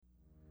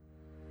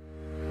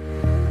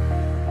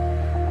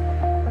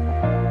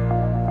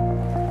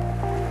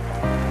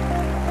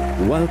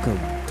Welcome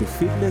to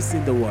Fitness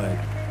in the Word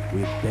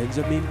with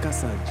Benjamin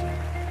Kasanji.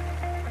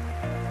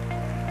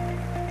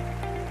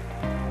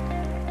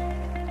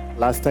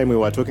 Last time we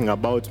were talking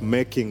about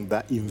making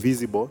the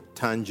invisible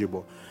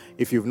tangible.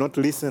 If you've not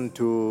listened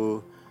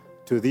to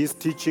these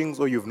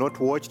teachings or you've not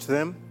watched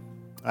them,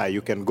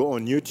 you can go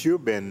on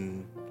YouTube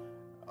and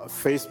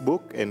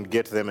Facebook and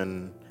get them,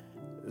 and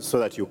so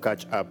that you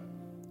catch up.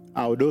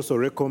 I would also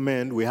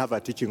recommend, we have a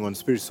teaching on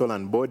spirit, soul,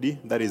 and body.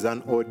 That is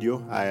an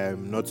audio. I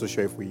am not so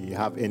sure if we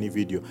have any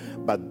video,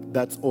 but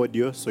that's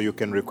audio, so you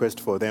can request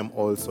for them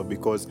also,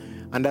 because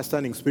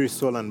understanding spirit,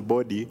 soul, and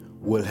body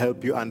will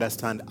help you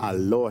understand a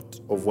lot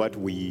of what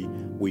we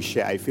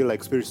share. I feel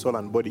like spirit, soul,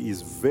 and body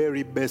is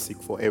very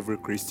basic for every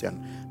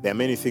Christian. There are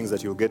many things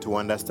that you'll get to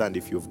understand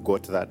if you've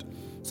got that.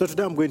 So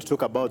today I'm going to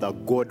talk about the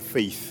God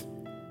faith.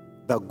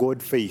 The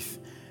God faith.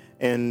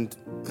 And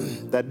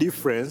the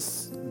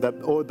difference,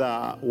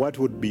 what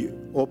would be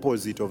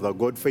opposite of the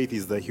God faith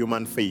is the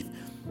human faith.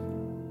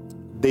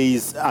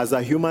 As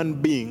a human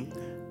being,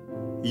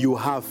 you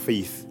have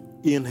faith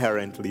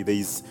inherently. There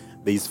is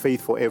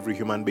faith for every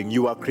human being.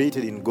 You are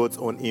created in God's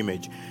own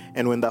image.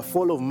 And when the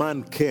fall of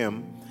man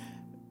came,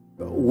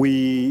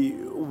 we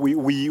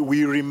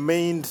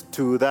remained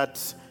to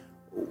that.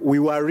 We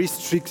were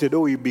restricted,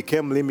 or we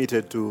became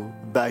limited to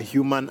the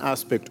human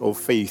aspect of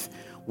faith.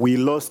 We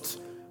lost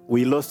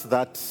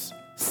that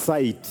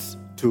sight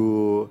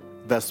to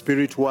the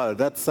spirit world,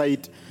 that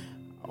sight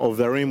of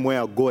the realm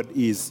where God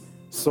is.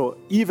 So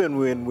even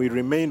when we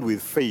remained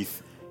with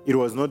faith, it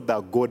was not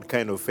the God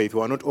kind of faith. We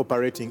were not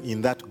operating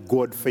in that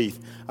God faith.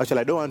 Actually,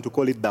 I don't want to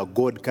call it the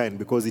God kind,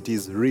 because it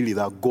is really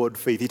the God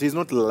faith. It is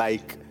not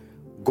like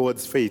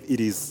God's faith. It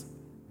is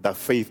the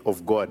faith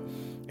of God.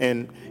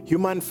 And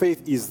human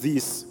faith is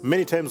this.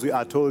 Many times we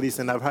are told this,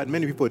 and I've heard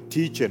many people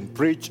teach and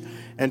preach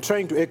and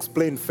trying to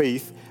explain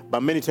faith,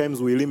 but many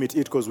times we limit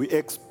it because we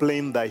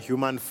explain the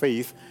human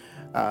faith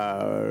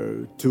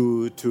to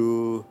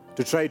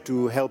try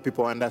to help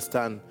people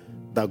understand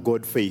the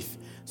God faith.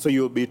 So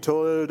you'll be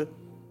told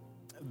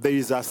there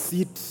is a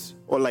seat,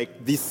 or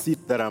like this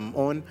seat that I'm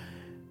on.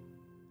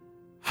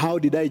 How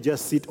did I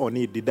just sit on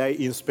it? Did I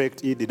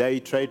inspect it? Did I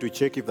try to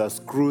check if the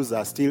screws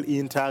are still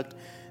intact?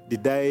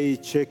 Did I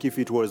check if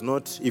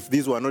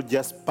these were not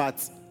just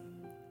parts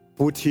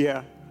put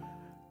here?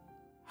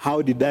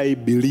 How did I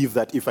believe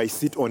that if I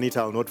sit on it,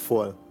 I'll not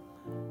fall?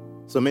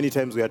 So many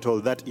times we are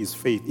told that is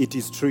faith. It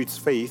is true, it's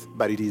faith,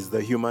 but it is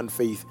the human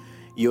faith.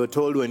 You're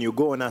told when you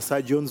go on a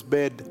surgeon's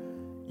bed,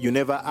 you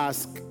never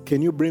ask,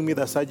 can you bring me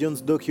the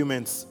surgeon's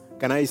documents?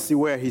 Can I see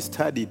where he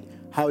studied?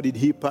 How did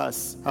he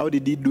pass? How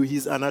did he do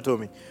his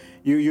anatomy?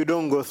 You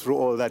don't go through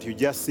all that. You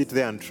just sit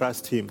there and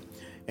trust him.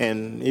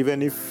 And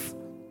even if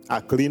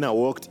a cleaner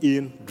walked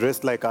in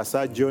dressed like a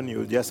surgeon,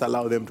 you just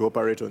allow them to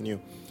operate on you.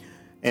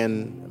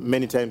 And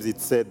many times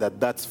it's said that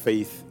that's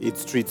faith,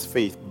 it treats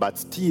faith, but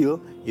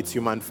still it's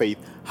human faith.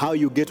 How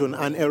you get on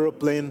an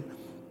aeroplane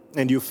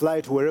and you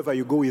fly to wherever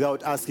you go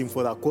without asking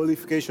for the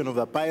qualification of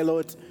the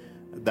pilot,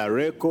 the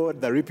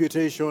record, the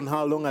reputation,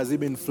 how long has he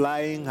been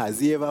flying, has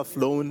he ever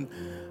flown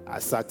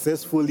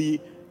successfully?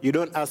 You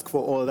don't ask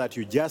for all that.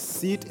 You just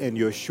sit and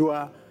you're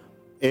sure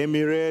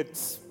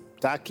Emirates,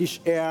 Turkish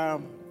Air,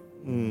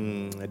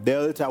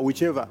 Delta,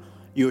 whichever,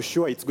 you're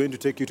sure it's going to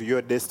take you to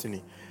your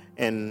destiny.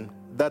 And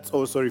that's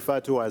also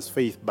referred to as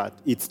faith, but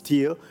it's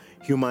still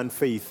human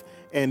faith.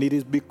 And it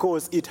is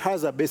because it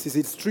has a basis.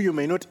 It's true, you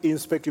may not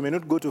inspect, you may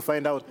not go to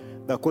find out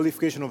the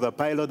qualification of the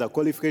pilot, the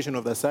qualification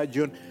of the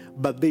surgeon,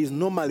 but there is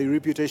normally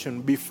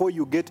reputation. Before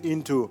you get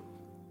into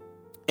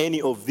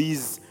any of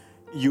these,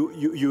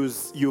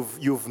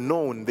 you've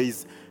known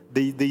there's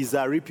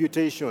a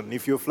reputation.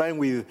 If you're flying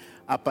with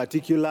a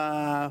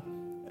particular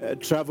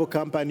travel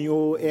company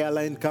or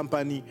airline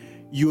company,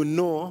 you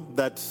know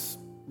that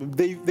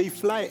they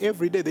fly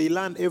every day, they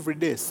land every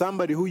day.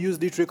 Somebody who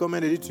used it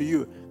recommended it to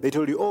you. They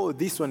told you, oh,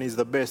 this one is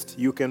the best.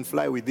 You can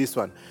fly with this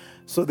one.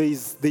 So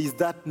there's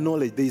that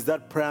knowledge, there's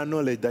that prior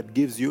knowledge that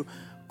gives you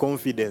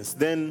confidence.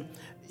 Then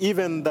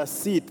even the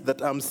seat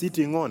that I'm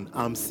sitting on,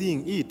 I'm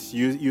seeing it.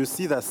 You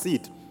see the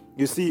seat.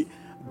 You see,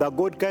 the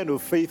God kind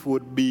of faith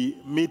would be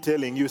me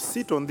telling you,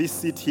 sit on this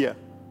seat here.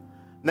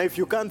 Now, if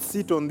you can't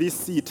sit on this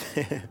seat,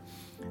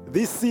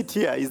 this seat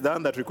here is the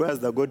one that requires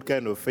the God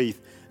kind of faith.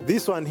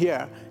 This one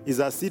here is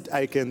a seat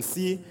I can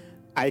see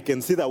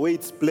the way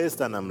it's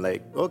placed, and I'm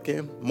like,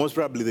 okay, most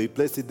probably they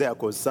placed it there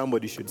because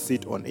somebody should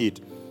sit on it.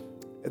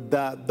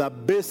 The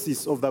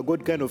basis of the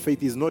God kind of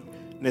faith is not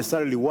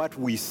necessarily what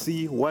we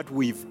see, what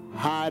we've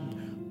heard,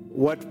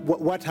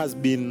 what has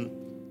been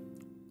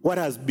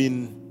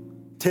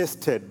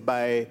tested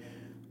by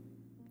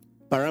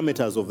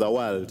parameters of the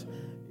world.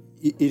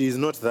 It is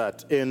not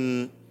that.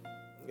 And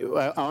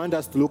I want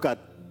us to look at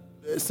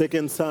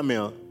 2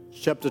 Samuel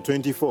chapter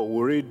 24.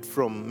 We'll read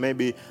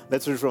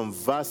let's read from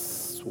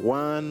verse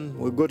 1.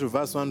 We'll go to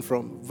verse 1,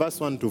 from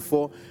verse 1 to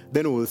 4.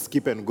 Then we'll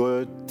skip and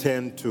go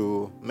 10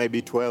 to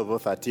maybe 12 or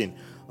 13.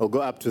 Or go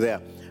up to there.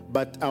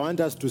 But I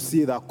want us to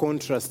see the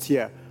contrast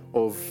here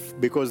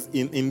because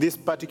in this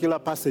particular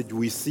passage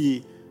we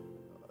see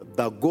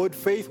the God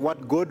faith,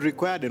 what God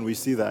required, and we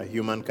see the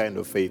human kind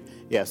of faith.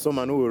 Yeah,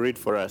 someone who will read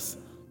for us.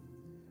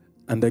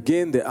 And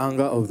again the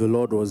anger of the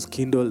Lord was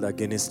kindled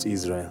against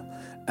Israel,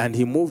 and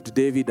he moved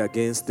David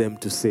against them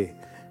to say,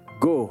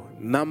 Go,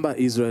 number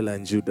Israel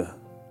and Judah.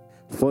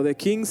 For the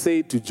king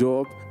said to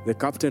Joab, the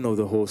captain of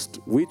the host,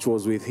 which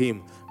was with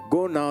him,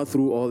 Go now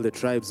through all the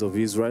tribes of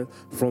Israel,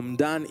 from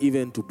Dan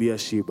even to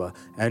Beersheba,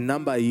 and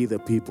number ye the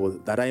people,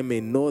 that I may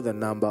know the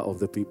number of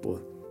the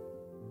people.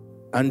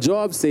 And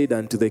Joab said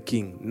unto the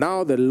king,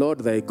 Now the Lord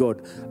thy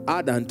God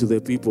add unto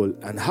the people,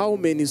 and how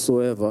many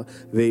soever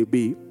they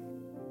be,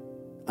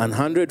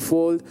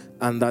 100-fold,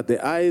 and that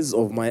the eyes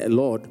of my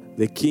Lord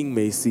the king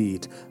may see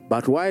it.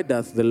 But why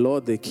doth the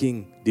Lord the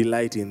king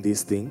delight in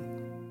this thing?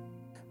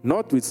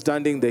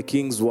 Notwithstanding the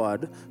king's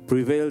word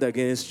prevailed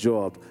against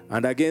Joab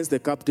and against the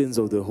captains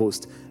of the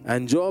host.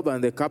 And Joab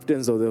and the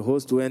captains of the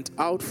host went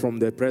out from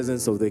the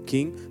presence of the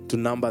king to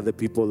number the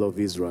people of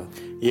Israel.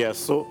 Yeah,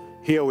 so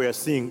here we are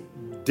seeing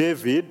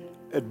David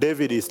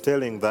is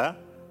telling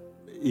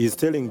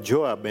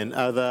Joab and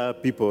other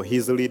people,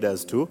 his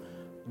leaders, to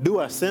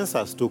do a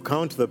census to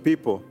count the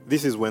people.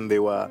 This is when they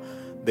were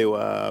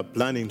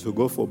planning to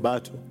go for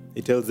battle.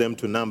 He tells them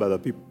to number the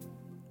people,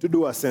 to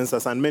do a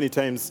census. And many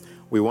times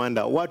we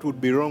wonder, what would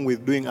be wrong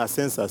with doing a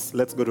census?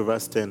 Let's go to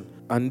verse 10.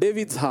 And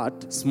David's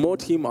heart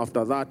smote him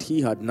after that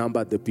he had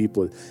numbered the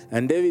people.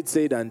 And David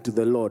said unto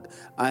the Lord,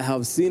 I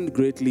have sinned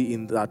greatly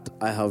in that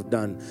I have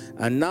done.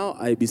 And now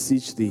I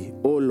beseech thee,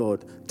 O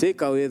Lord,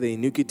 take away the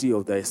iniquity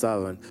of thy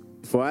servant,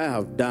 for I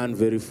have done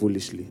very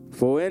foolishly.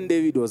 For when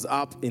David was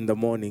up in the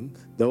morning,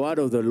 the word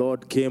of the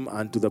Lord came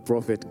unto the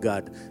prophet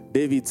Gad,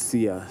 David's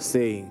seer,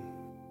 saying,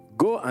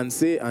 Go and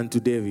say unto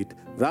David,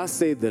 Thus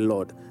saith the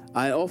Lord,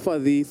 I offer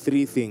thee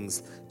 3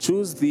 things.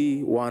 Choose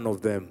thee one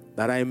of them,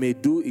 that I may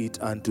do it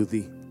unto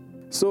thee.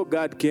 So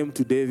God came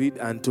to David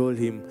and told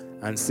him,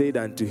 and said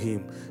unto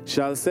him,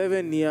 Shall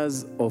 7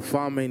 years of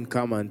famine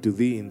come unto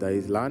thee in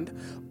thy land?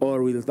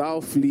 Or wilt thou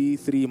flee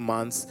 3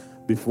 months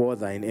before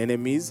thine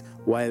enemies,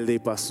 while they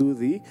pursue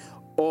thee?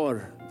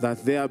 Or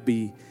that there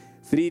be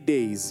 3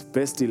 days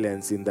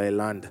pestilence in thy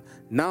land?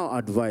 Now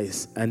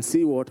advise, and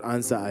see what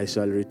answer I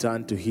shall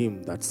return to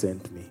him that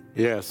sent me.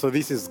 Yeah, so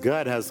this is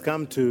God has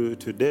come to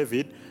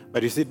David,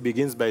 but you see it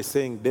begins by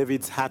saying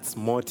David's heart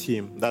smote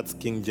him. That's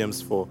King James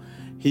 4.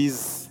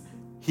 His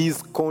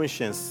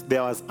conscience,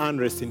 there was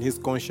unrest in his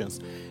conscience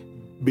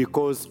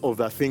because of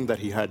the thing that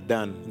he had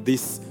done,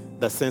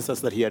 the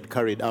census that he had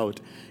carried out.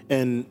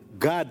 And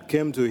God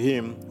came to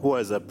him, who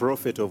was a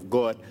prophet of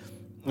God,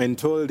 and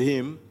told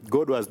him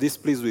God was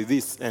displeased with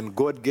this, and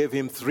God gave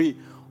him 3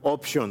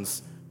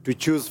 options to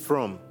choose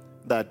from,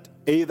 that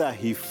either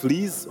he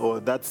flees, or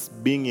that's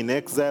being in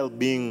exile,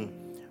 being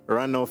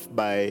run off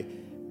by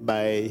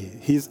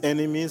his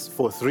enemies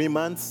for 3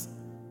 months,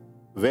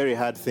 very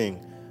hard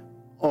thing,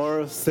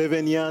 or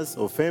 7 years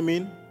of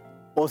famine,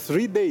 or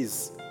 3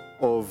 days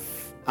of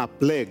a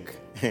plague.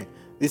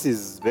 This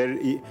is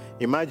very,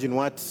 imagine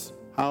what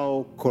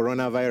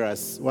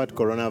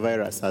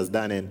coronavirus has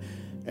done, and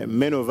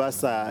many of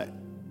us are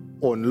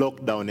on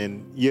lockdown,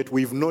 and yet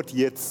we've not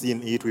yet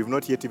seen it. We've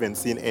not yet even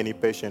seen any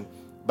patient.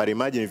 But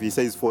imagine if he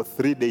says for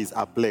 3 days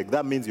a plague,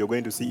 that means you're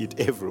going to see it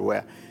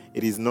everywhere.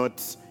 It is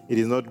not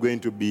going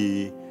to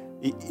be,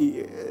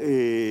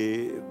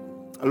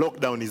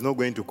 lockdown is not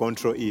going to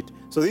control it.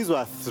 So these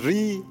were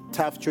 3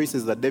 tough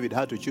choices that David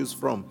had to choose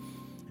from.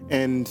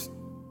 And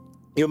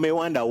you may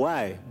wonder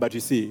why, but you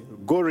see,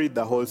 go read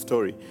the whole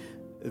story.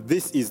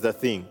 This is the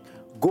thing.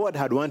 God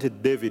had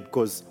wanted David,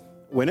 because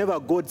whenever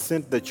God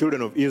sent the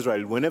children of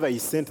Israel, whenever he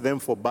sent them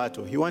for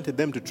battle, he wanted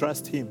them to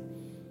trust him.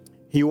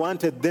 He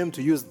wanted them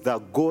to use the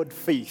God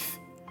faith,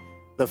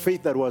 the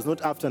faith that was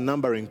not after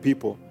numbering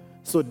people.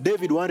 So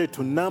David wanted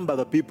to number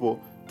the people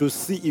to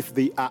see if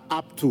they are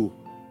up to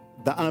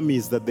the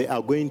armies that they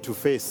are going to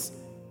face.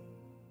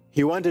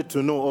 He wanted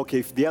to know, okay,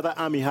 if the other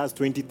army has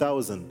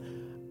 20,000,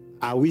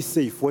 are we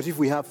safe? What if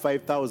we have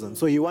 5,000?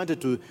 So he wanted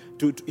to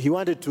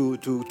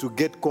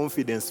get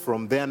confidence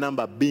from their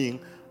number being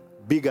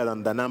bigger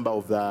than the number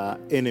of the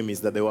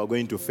enemies that they were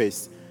going to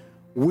face,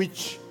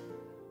 which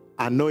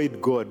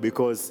annoyed God,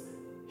 because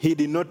he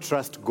did not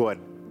trust God.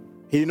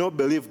 He did not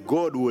believe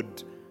God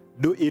would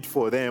do it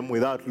for them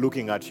without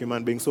looking at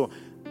human beings. So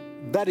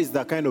that is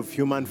the kind of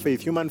human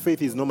faith. Human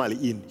faith is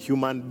normally in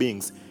human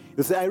beings.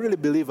 You say, I really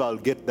believe I'll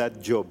get that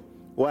job.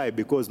 Why?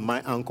 Because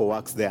my uncle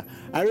works there.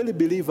 I really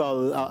believe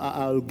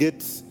I'll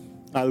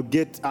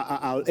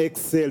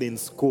excel in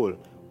school.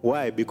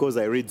 Why? Because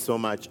I read so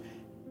much.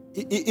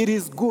 It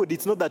is good.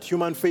 It's not that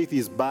human faith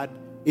is bad.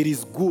 It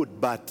is good,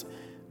 but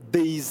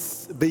there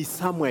is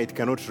somewhere it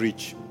cannot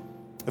reach.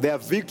 There are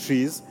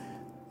victories,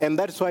 and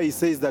that's why he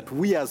says that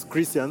we as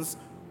Christians,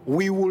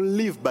 we will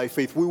live by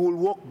faith. We will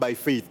walk by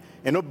faith,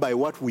 and not by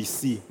what we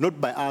see,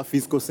 not by our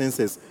physical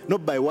senses,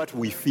 not by what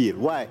we feel.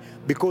 Why?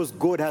 Because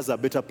God has a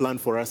better plan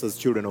for us as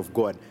children of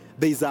God.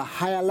 There is a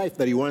higher life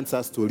that he wants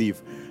us to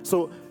live.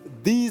 So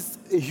This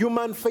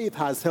human faith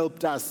has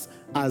helped us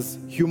as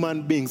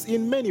human beings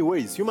in many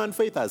ways. Human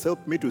faith has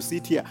helped me to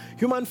sit here.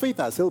 Human faith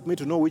has helped me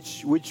to know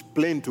which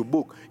plane to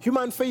book.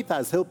 Human faith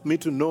has helped me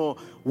to know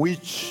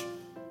which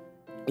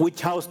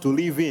house to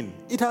live in.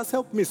 It has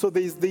helped me. So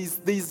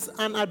there's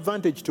an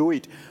advantage to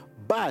it.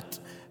 But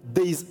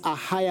there is a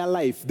higher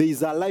life. There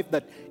is a life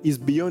that is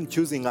beyond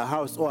choosing a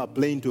house or a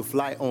plane to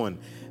fly on.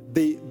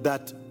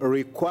 That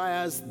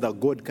requires the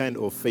God kind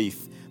of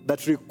faith.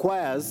 That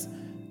requires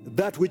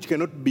that which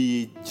cannot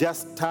be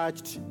just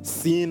touched,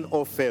 seen,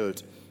 or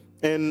felt.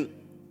 And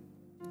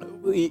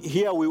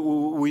here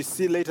we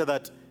see later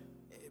that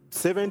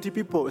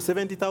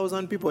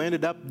 70,000 people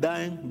ended up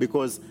dying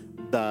because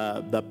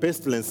the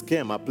pestilence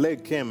came, a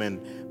plague came,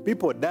 and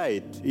people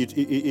died.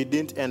 It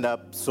didn't end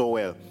up so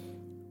well.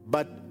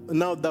 But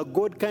now the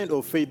God kind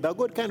of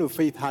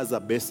faith has a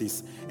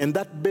basis, and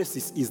that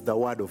basis is the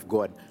Word of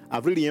God.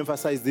 I've really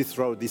emphasized this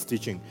throughout this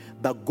teaching.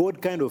 The God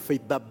kind of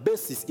faith, the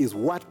basis is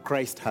what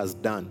Christ has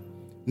done,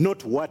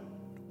 not what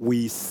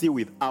we see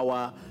with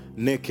our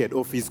naked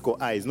or physical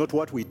eyes, not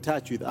what we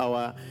touch with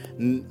our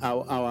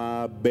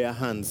bare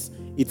hands.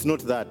 It's not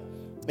that.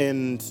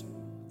 And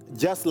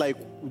just like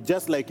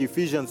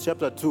Ephesians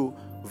chapter 2,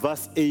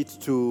 verse 8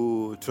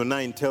 to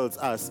 9 tells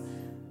us,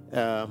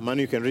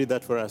 Manu, you can read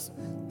that for us.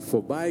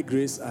 For by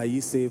grace are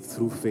ye saved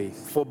through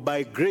faith. For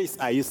by grace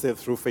are you saved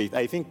through faith.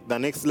 I think the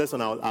next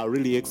lesson I'll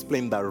really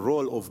explain the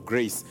role of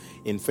grace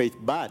in faith.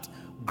 But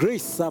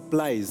grace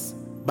supplies,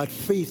 but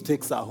faith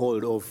takes a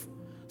hold of.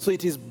 So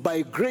it is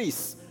by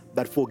grace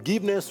that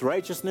forgiveness,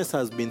 righteousness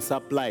has been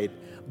supplied.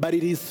 But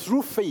it is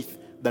through faith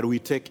that we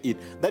take it.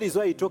 That is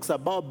why he talks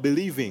about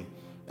believing.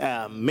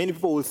 Many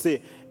people will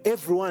say,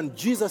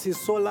 Jesus is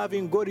so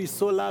loving, God is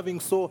so loving,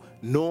 so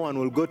no one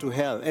will go to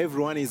hell.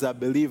 Everyone is a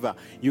believer.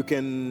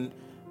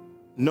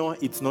 No,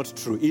 it's not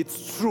true.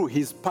 It's true,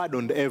 he's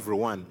pardoned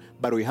everyone,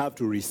 but we have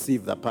to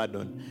receive the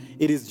pardon.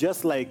 It is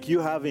just like you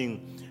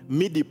having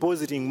me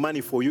depositing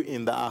money for you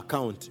in the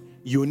account.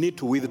 You need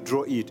to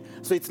withdraw it.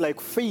 So it's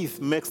like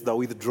faith makes the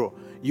withdrawal.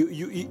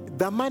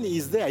 The money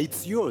is there,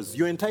 it's yours.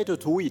 You're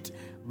entitled to it,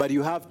 but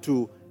you have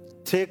to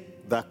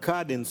take the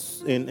card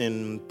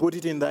and put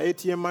it in the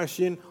ATM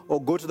machine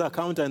or go to the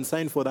counter and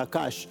sign for the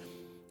cash.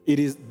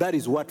 That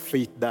is what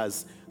faith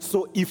does.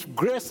 So if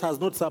grace has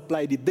not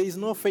supplied it, there is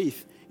no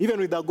faith. Even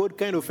with a God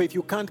kind of faith,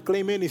 you can't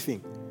claim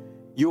anything.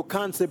 You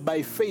can't say,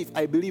 by faith,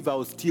 I believe I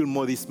will steal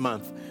more this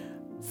month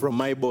from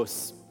my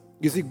boss.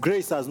 You see,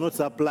 grace has not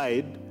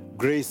supplied.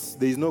 Grace,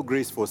 there is no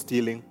grace for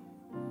stealing.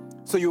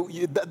 So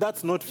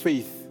that's not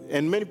faith.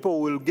 And many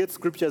people will get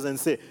scriptures and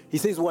say, he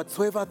says,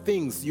 whatsoever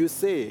things you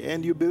say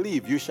and you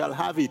believe, you shall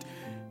have it.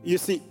 You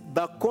see,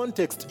 the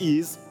context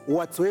is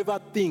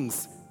whatsoever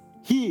things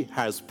he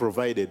has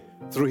provided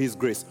through his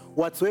grace.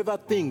 Whatsoever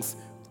things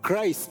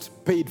Christ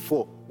paid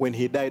for when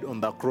he died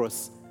on the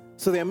cross.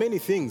 So there are many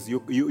things.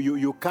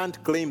 You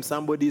can't claim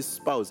somebody's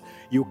spouse.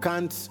 You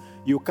can't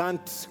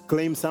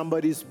claim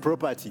somebody's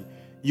property.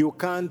 You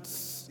can't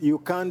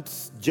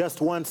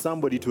just want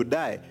somebody to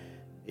die.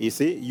 You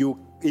see,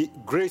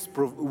 grace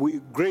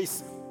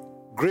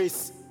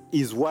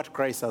is what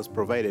Christ has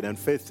provided, and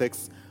faith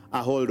takes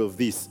a hold of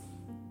this.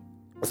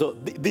 So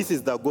this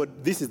is the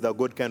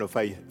God kind of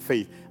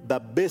faith. The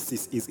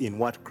basis is in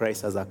what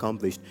Christ has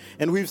accomplished,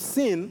 and we've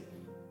seen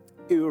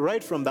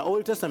right from the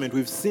Old Testament.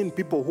 We've seen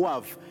people who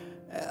have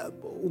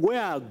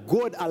where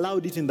God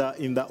allowed it in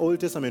the Old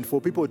Testament for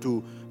people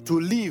to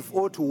live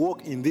or to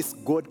walk in this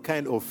God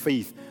kind of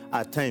faith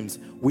at times.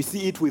 We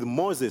see it with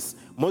Moses.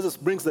 Moses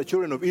brings the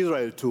children of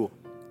Israel to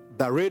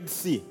the Red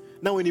Sea.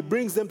 Now, when he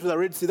brings them to the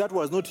Red Sea, that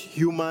was not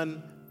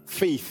human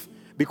faith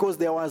because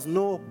there was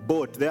no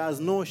boat, there was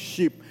no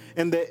ship.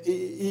 And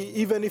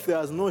even if there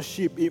was no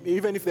ship,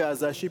 even if there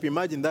was a ship,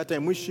 imagine that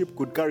time which ship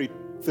could carry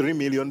 3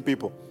 million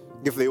people.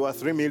 If there were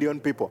 3 million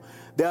people,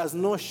 there was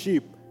no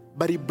ship,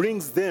 but he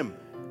brings them.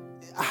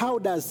 How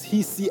does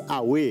he see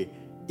a way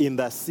in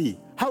the sea?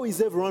 How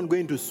is everyone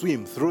going to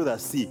swim through the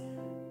sea?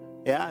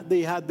 Yeah,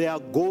 they had their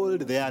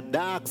gold, their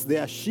ducks,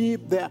 their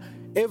sheep, their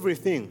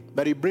everything,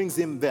 but he brings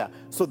him there.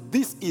 So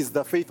this is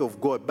the faith of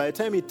God. By the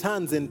time he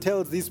turns and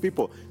tells these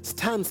people,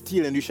 stand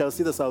still and you shall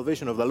see the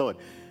salvation of the Lord.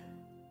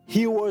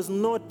 He was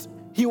not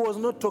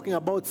talking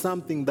about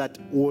something that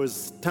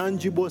was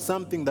tangible,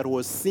 something that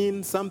was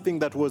seen, something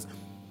that was,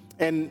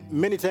 and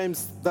many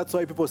times that's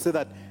why people say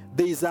that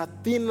there is a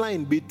thin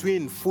line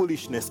between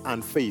foolishness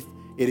and faith.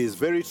 It is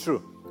very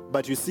true.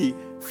 But you see,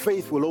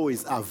 faith will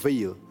always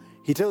avail.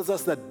 He tells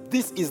us that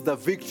this is the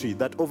victory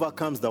that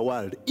overcomes the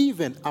world,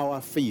 even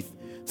our faith.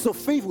 So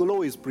faith will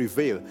always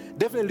prevail.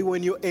 Definitely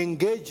when you're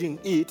engaging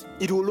it,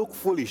 it will look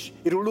foolish.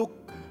 It will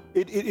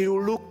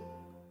look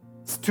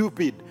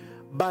stupid.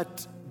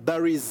 But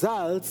the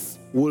results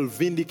will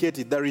vindicate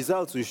it. The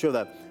results will show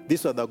that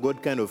this was the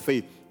God kind of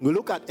faith. We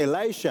look at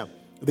Elisha.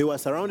 They were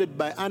surrounded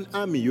by an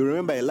army. You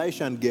remember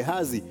Elisha and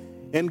Gehazi.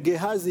 And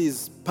Gehazi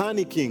is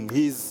panicking.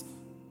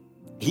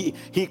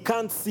 He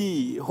can't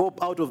see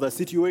hope out of the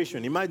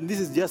situation. Imagine this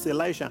is just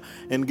Elisha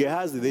and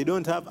Gehazi. They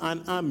don't have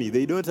an army.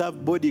 They don't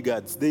have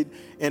bodyguards.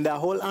 And the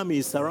whole army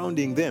is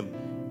surrounding them.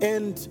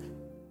 And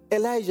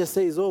Elijah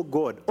says, oh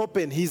God,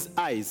 open his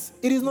eyes.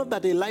 It is not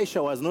that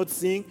Elisha was not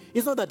seeing.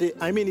 It's not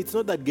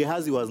that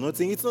Gehazi was not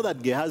seeing. It's not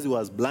that Gehazi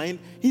was blind.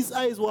 His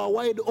eyes were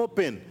wide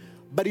open.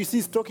 But you see,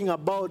 he's talking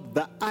about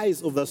the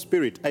eyes of the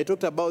Spirit. I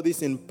talked about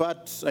this in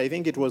part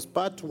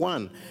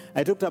 1.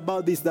 I talked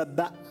about this, that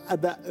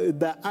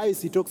the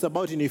eyes he talks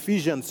about in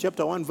Ephesians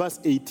chapter 1, verse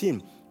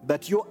 18,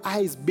 that your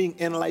eyes being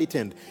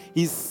enlightened.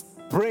 He's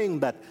praying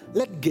that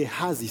let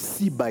Gehazi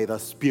see by the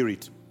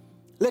Spirit.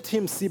 Let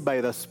him see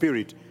by the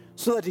Spirit,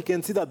 so that he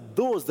can see that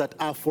those that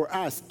are for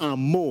us are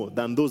more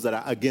than those that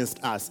are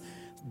against us.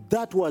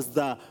 That was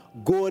the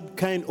God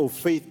kind of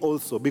faith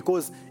also,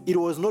 because it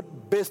was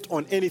not based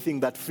on anything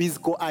that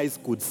physical eyes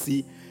could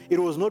see. It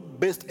was not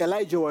based,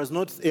 Elisha was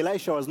not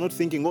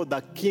thinking, oh,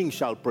 the king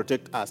shall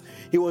protect us.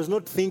 He was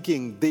not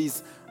thinking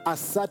there's a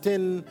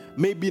certain,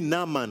 maybe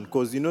Naaman,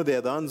 because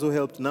they're the ones who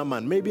helped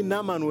Naaman. Maybe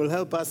Naaman will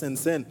help us and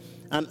send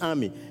an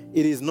army.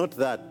 It is not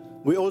that.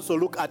 We also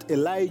look at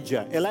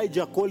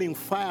Elijah calling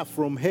fire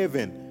from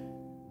heaven.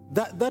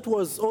 That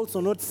was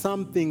also not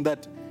something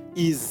that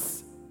is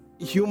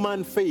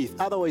human faith.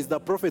 Otherwise, the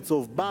prophets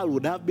of Baal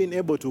would have been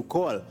able to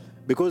call,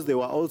 because they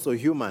were also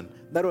human.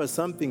 That was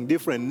something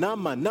different.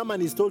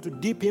 Naaman is told to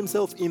dip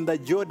himself in the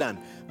Jordan.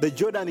 The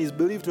Jordan is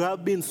believed to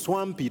have been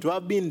swampy, to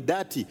have been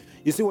dirty.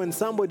 You see, when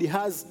somebody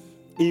has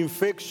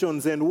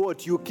infections and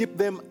you keep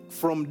them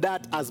from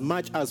that as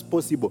much as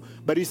possible.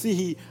 But you see,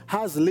 he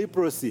has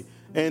leprosy,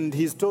 and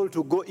he's told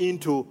to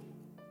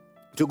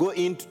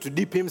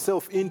dip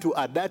himself into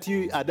a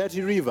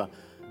dirty river.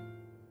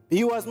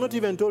 He was not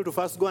even told to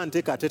first go and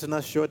take a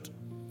tetanus shot,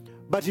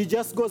 but he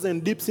just goes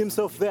and dips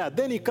himself there.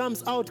 Then he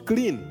comes out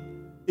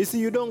clean. You see,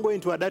 you don't go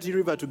into a dirty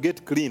river to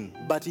get clean,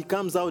 but he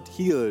comes out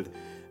healed.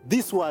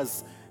 This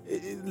was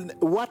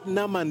what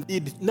Naaman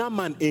did.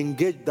 Naaman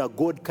engaged the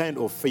God kind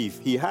of faith.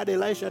 He had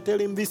Elisha tell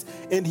him this,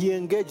 and he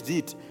engaged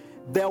it.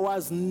 There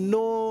was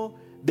no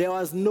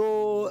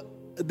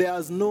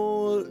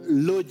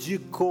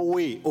logical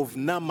way of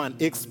Naaman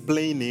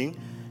explaining.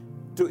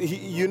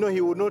 He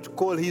would not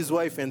call his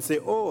wife and say,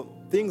 oh,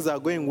 things are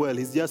going well.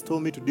 He's just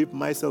told me to dip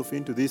myself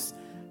into this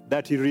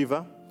dirty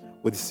river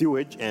with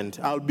sewage and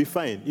I'll be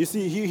fine. You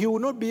see, he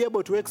would not be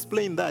able to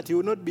explain that. He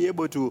would not be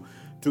able to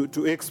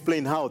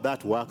explain how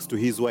that works to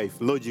his wife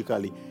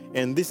logically.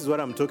 And this is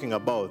what I'm talking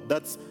about.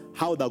 That's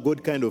how the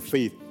God kind of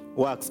faith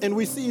works. And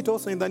we see it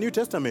also in the New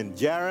Testament.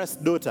 Jairus'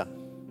 daughter.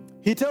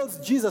 He tells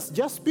Jesus,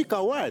 just speak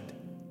a word.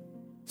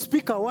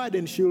 Speak a word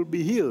and she will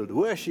be healed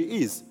where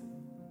she is.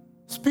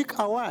 Speak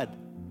a word.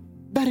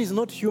 That is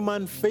not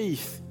human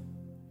faith.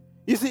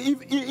 You see,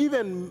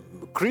 even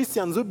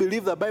Christians who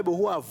believe the Bible,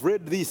 who have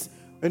read this,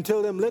 and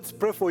tell them, let's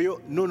pray for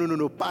you.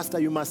 No, Pastor,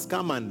 you must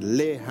come and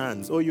lay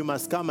hands. Or you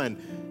must come and...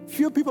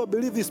 Few people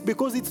believe this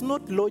because it's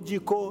not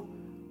logical.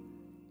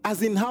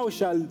 As in, how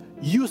shall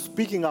you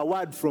speaking a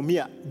word from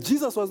here?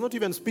 Jesus was not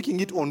even speaking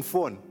it on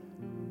phone.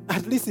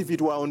 At least if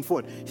it were on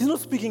phone. He's not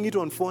speaking it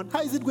on phone.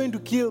 How is it going to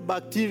kill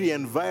bacteria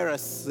and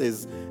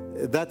viruses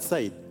that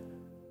side?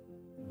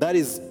 That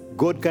is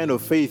God kind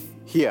of faith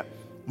here.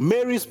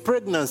 Mary's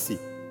pregnancy.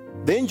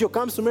 The angel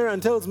comes to Mary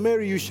and tells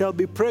Mary, you shall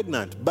be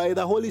pregnant by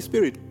the Holy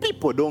Spirit.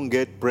 People don't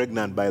get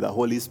pregnant by the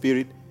Holy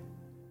Spirit.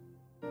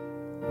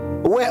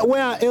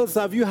 Where else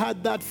have you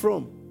heard that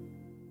from?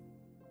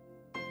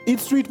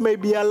 It may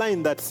be a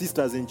line that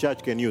sisters in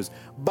church can use.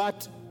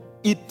 But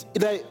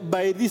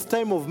by this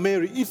time of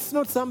Mary, it's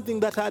not something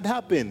that had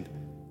happened.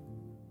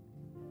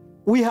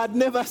 We had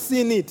never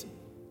seen it.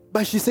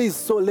 But she says,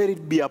 so let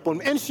it be upon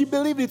me. And she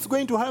believed it's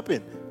going to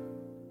happen.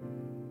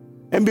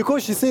 And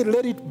because she said,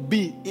 let it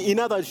be, in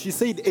other words, she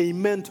said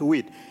amen to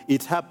it.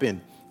 It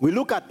happened. We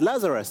look at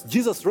Lazarus,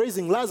 Jesus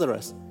raising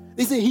Lazarus.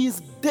 They say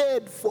he's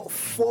dead for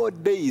 4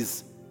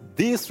 days.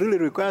 This really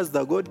requires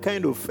the God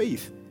kind of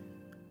faith.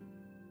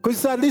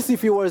 Because at least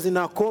if he was in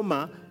a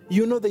coma,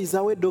 there is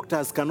a way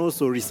doctors can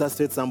also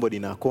resuscitate somebody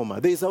in a coma.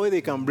 There is a way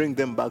they can bring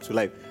them back to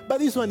life. But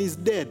this one is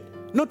dead.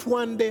 Not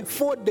 1 day,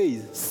 4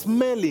 days,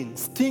 smelling,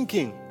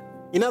 stinking.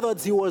 In other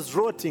words, he was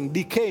rotting,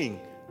 decaying.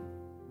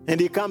 And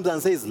he comes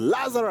and says,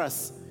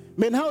 Lazarus,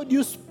 man, how do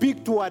you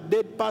speak to a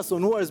dead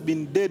person who has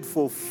been dead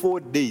for 4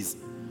 days?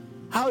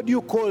 How do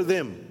you call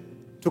them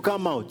to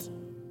come out?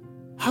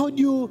 How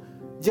do you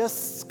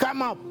just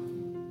come up?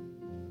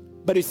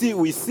 But you see,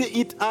 we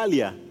see it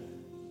earlier,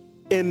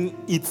 and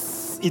it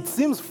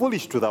seems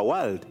foolish to the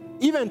world.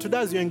 Even today,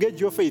 as you engage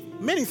your faith,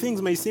 many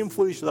things may seem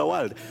foolish to the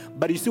world.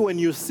 But you see, when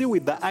you see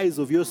with the eyes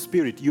of your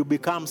spirit, you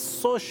become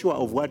so sure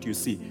of what you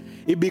see.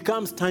 It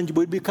becomes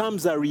tangible. It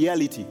becomes a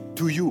reality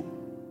to you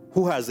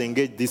who has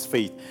engaged this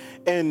faith.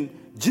 And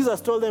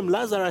Jesus told them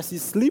Lazarus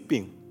is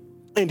sleeping.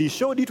 And he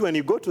showed it when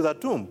he got to the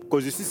tomb.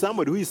 Because you see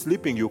somebody who is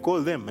sleeping, you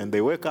call them and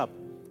they wake up.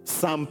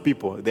 Some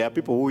people, there are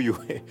people who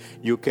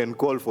you can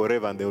call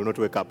forever and they will not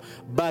wake up.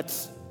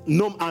 But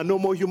a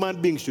normal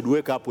human being should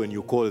wake up when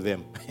you call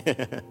them.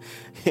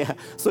 Yeah.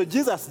 So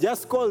Jesus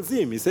just calls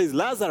him. He says,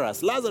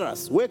 Lazarus,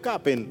 Lazarus, wake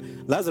up.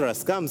 And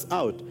Lazarus comes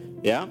out.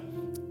 Yeah.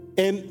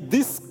 And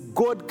this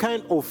God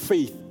kind of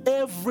faith,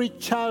 every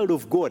child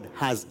of God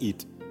has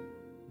it.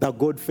 The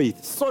God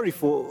faith. Sorry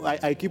for,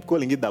 I keep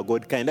calling it the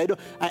God kind.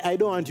 I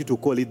don't want you to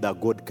call it the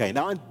God kind.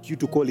 I want you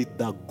to call it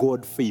the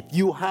God faith.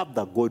 You have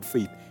the God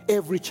faith.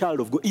 Every child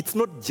of God. It's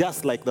not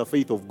just like the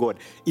faith of God.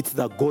 It's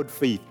the God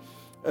faith.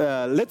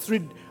 Let's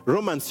read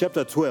Romans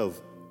chapter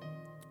 12,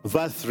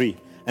 verse 3.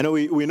 I know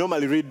we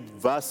normally read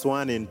verse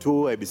 1 and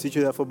 2. I beseech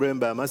you therefore, brethren,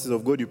 by the mercies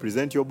of God, you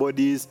present your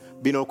bodies,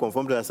 be not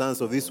conformed to the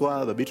sons of this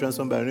world, but be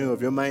transformed by the renewing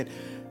of your mind.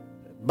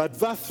 But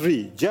verse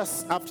 3,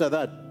 just after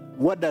that,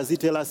 what does he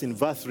tell us in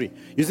verse 3?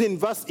 You see, in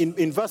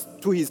verse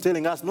 2, he's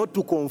telling us not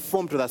to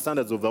conform to the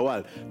standards of the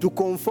world. To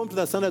conform to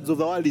the standards of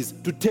the world is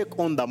to take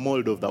on the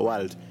mold of the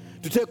world.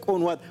 To take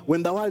on what?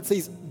 When the world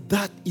says,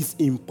 that is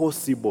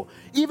impossible.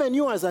 Even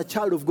you as a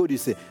child of God, you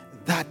say,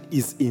 that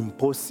is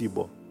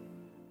impossible.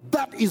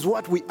 That is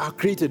what we are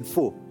created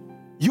for.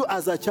 You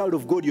as a child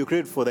of God, you're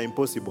created for the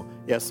impossible.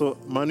 Yeah, so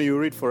Manu, you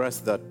read for us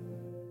that.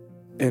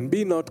 And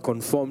be not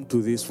conformed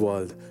to this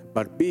world,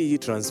 but be ye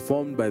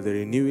transformed by the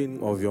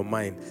renewing of your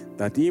mind,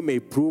 that ye may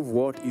prove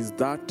what is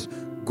that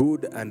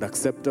good and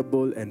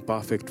acceptable and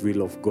perfect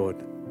will of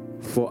God.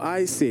 For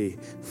I say,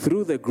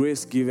 through the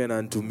grace given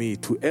unto me,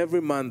 to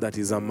every man that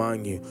is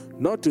among you,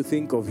 not to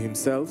think of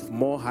himself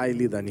more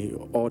highly than he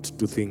ought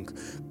to think,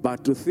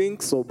 but to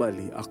think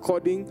soberly,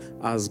 according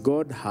as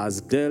God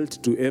has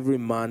dealt to every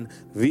man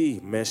the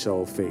measure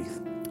of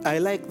faith. I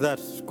like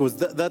that,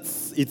 because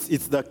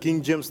it's the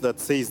King James that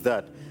says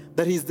that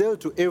he's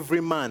dealt to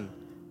every man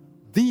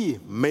the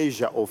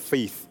measure of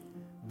faith.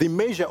 The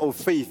measure of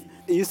faith.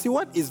 You see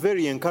what is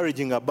very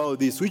encouraging about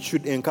this, which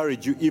should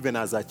encourage you even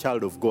as a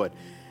child of God.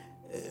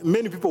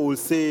 Many people will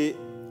say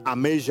a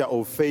measure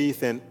of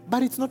faith,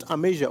 but it's not a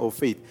measure of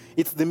faith.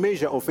 It's the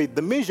measure of faith.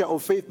 The measure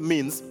of faith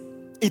means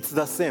it's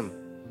the same.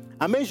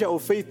 A measure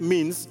of faith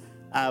means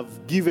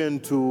I've given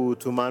to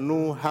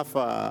Manu half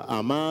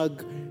a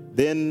mug,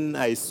 then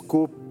I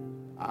scoop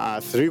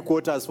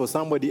 3/4 for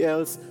somebody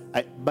else.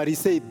 But he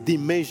said the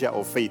measure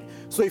of faith.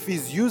 So if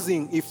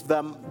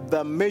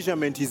the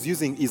measurement he's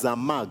using is a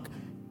mug,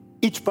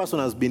 each person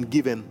has been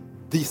given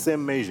the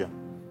same measure,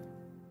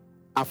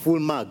 a full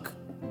mug.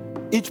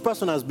 Each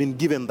person has been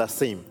given the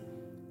same.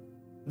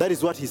 That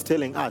is what he's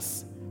telling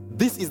us.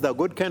 This is the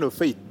God kind of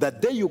faith. The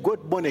day you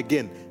got born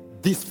again,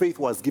 this faith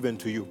was given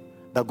to you.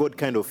 The God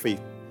kind of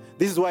faith.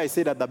 This is why I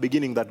said at the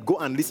beginning that go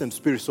and listen to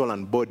spirit, soul,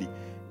 and body.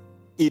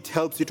 It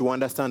helps you to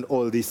understand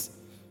all this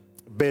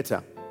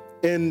better.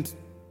 And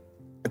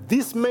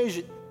this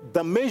measure,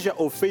 the measure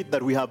of faith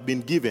that we have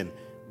been given,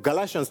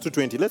 Galatians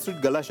 2:20. Let's read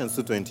Galatians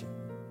 2:20.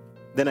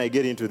 Then I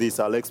get into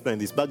this, I'll explain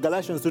this. But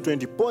Galatians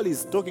 2:20, Paul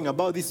is talking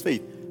about this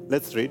faith.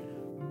 Let's read.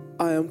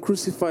 I am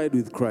crucified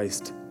with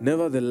Christ.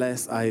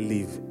 Nevertheless I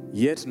live.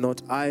 Yet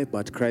not I,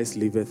 but Christ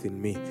liveth in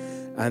me.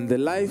 And the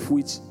life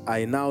which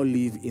I now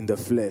live in the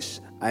flesh,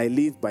 I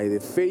live by the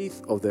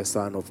faith of the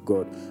Son of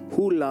God,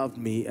 who loved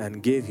me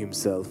and gave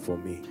himself for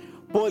me.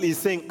 Paul is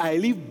saying, I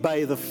live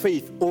by the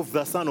faith of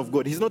the Son of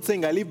God. He's not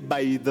saying I live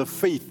by the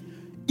faith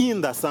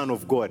in the Son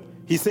of God.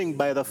 He's saying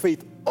by the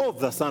faith of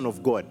the Son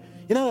of God.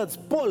 In other words,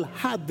 Paul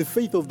had the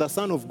faith of the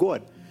Son of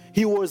God.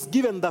 He was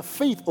given the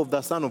faith of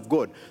the Son of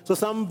God. So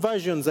some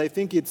versions, I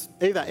think it's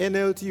either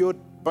NLT or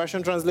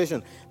Passion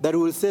Translation, that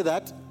will say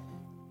that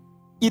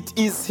it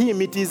is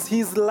him, it is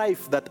his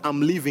life that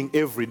I'm living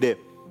every day.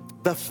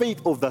 The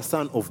faith of the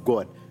Son of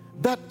God.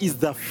 That is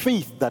the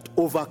faith that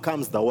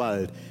overcomes the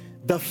world.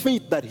 The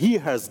faith that he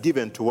has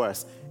given to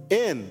us.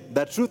 And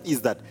the truth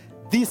is that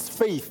this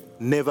faith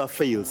never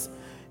fails.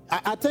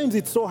 At times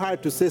it's so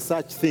hard to say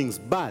such things,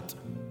 but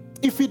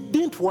if it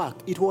didn't work,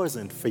 it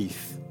wasn't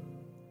faith.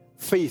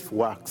 Faith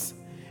works.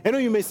 I know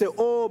you may say,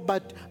 oh,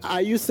 but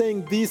are you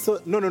saying this?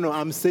 No,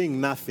 I'm saying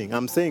nothing.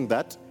 I'm saying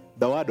that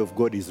the word of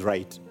God is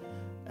right.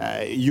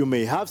 You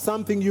may have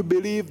something you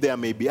believe, there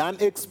may be an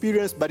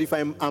experience, but if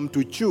I'm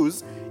to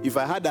choose, if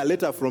I had a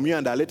letter from you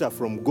and a letter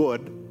from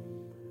God,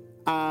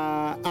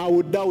 I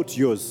would doubt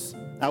yours.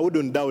 I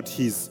wouldn't doubt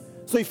his.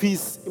 So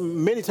if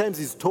many times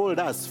he's told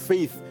us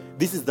faith,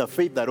 this is the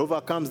faith that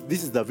overcomes,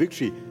 this is the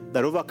victory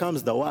that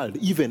overcomes the world,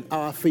 even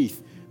our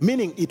faith,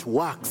 meaning it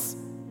works.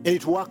 And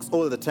it works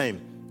all the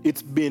time.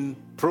 It's been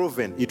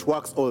proven. It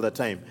works all the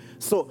time.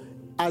 So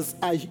as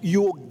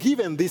you're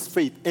given this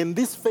faith, and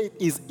this faith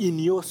is in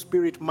your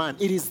spirit man,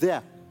 it is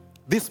there.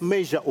 This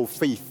measure of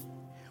faith.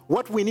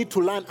 What we need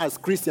to learn as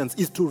Christians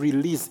is to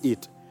release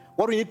it.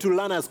 What we need to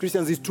learn as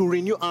Christians is to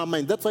renew our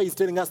mind. That's why he's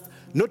telling us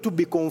not to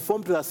be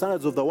conformed to the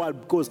standards of the world,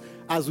 because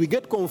as we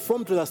get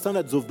conformed to the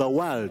standards of the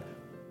world,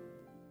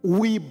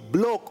 we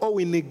block or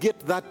we negate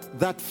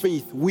that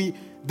faith.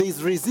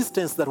 There's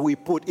resistance that we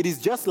put. It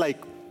is just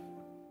like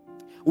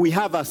we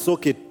have a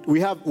socket. We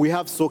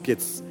have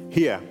sockets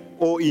here,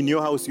 or in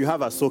your house you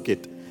have a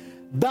socket.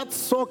 That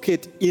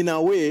socket, in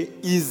a way,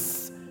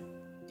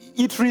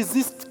 it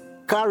resists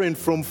current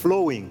from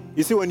flowing.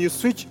 You see, when you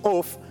switch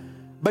off,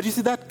 But you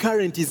see, that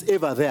current is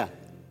ever there.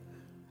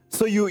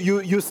 So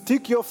you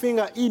stick your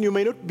finger in, you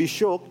may not be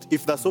shocked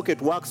if the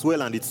socket works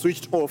well and it's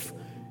switched off.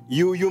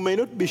 You may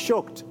not be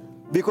shocked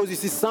because you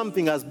see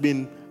something has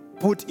been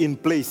put in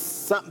place.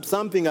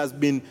 Something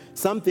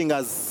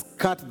has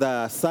cut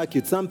the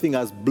circuit, something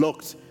has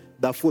blocked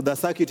the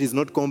circuit is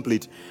not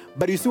complete.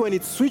 But you see, when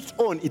it's switched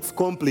on, it's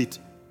complete.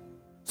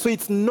 So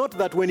it's not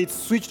that when it's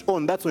switched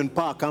on, that's when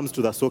power comes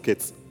to the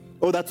sockets,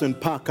 or that's when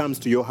power comes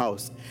to your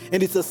house.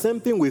 And it's the same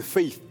thing with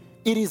faith.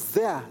 It is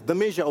there. The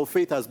measure of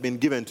faith has been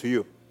given to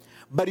you.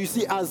 But you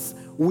see, as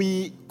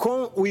we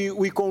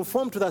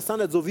conform to the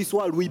standards of this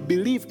world, we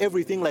believe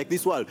everything like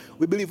this world.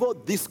 We believe, oh,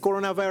 this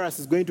coronavirus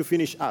is going to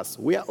finish us.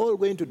 We are all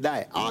going to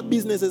die. Our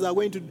businesses are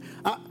going to...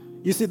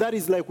 you see, that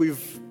is like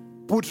we've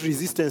put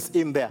resistance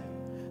in there.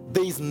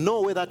 There is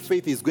no way that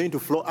faith is going to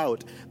flow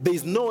out. There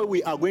is no way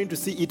we are going to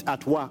see it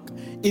at work.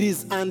 It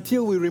is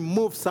until we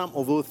remove some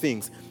of those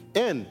things.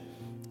 And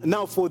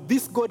now for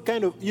this God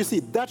kind of... You see,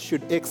 that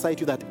should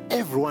excite you that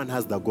everyone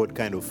has the God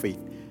kind of faith.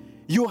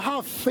 You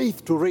have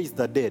faith to raise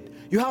the dead.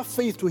 You have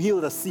faith to heal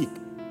the sick.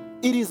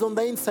 It is on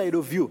the inside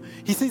of you.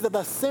 He says that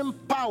the same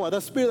power, the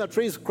Spirit that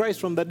raised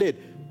Christ from the dead,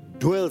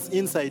 dwells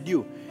inside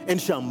you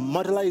and shall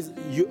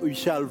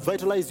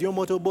vitalize your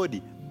mortal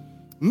body.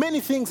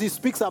 Many things he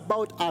speaks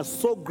about are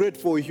so great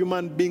for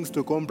human beings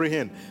to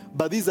comprehend,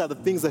 but these are the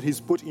things that he's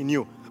put in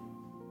you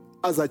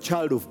as a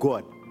child of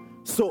God.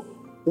 So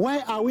why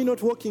are we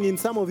not walking in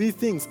some of these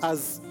things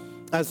as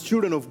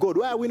children of God?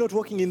 Why are we not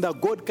walking in the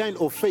God kind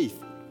of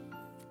faith?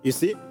 You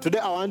see, today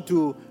I want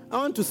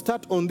to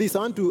start on this.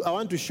 I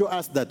want to show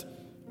us that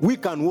we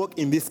can walk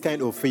in this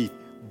kind of faith.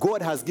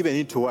 God has given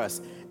it to us.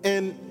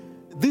 And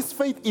this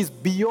faith is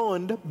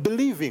beyond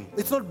believing.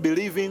 It's not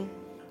believing.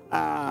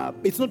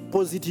 It's not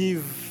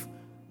positive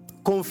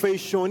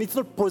confession. It's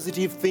not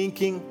positive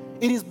thinking.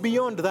 It is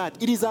beyond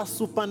that. It is a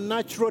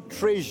supernatural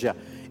treasure.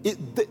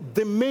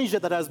 The measure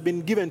that has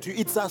been given to you,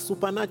 it's a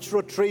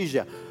supernatural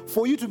treasure.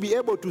 For you to be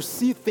able to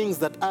see things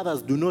that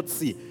others do not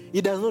see,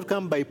 it does not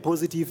come by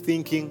positive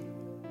thinking.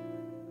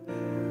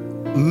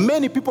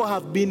 Many people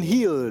have been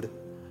healed.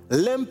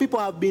 Lame people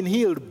have been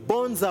healed.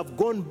 Bones have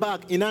gone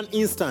back in an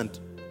instant.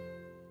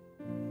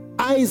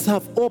 Eyes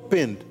have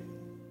opened.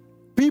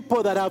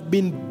 People that have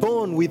been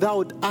born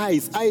without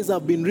eyes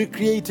have been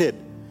recreated.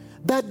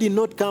 That did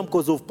not come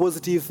because of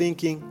positive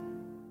thinking.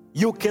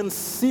 You can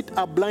sit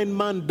a blind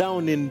man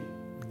down and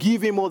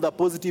give him all the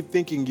positive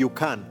thinking you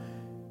can,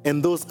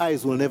 and those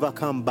eyes will never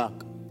come back.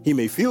 He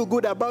may feel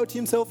good about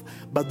himself,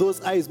 but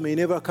those eyes may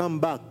never come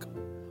back.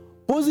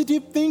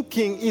 Positive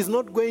thinking is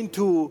not going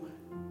to...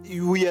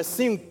 We are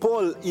seeing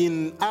Paul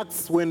in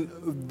Acts when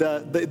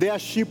their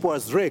ship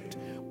was wrecked.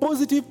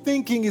 Positive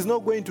thinking is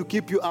not going to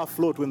keep you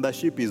afloat when the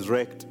ship is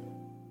wrecked.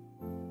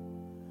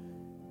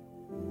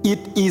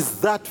 It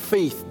is that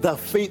faith, the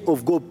faith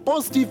of God.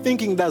 Positive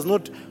thinking does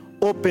not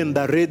open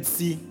the Red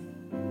Sea.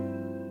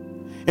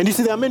 And you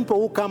see, there are many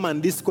people who come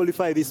and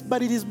disqualify this,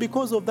 but it is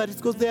because of that. It's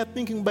because they are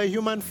thinking by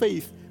human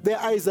faith. Their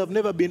eyes have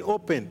never been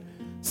opened.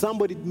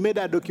 Somebody made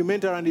a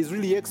documentary and is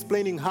really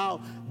explaining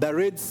how the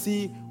Red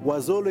Sea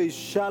was always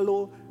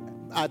shallow.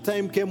 A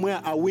time came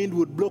where a wind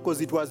would blow because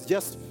they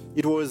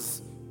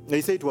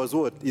say it was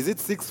what? Is it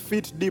 6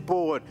 feet deep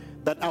or what?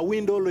 That a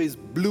wind always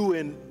blew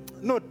and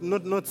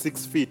not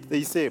 6 feet.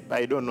 They say,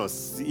 I don't know,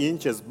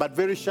 inches, but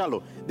very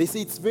shallow. They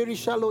say it's very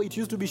shallow. It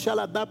used to be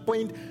shallow at that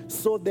point.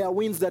 So there are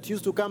winds that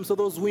used to come, so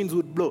those winds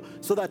would blow.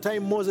 So that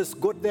time Moses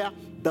got there,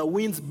 the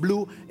winds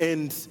blew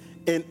and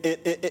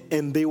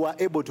they were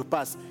able to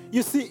pass.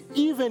 You see,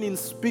 even in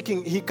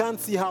speaking, he can't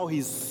see how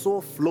he's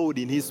so flowed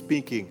in his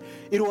speaking.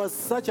 It was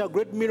such a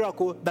great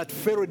miracle that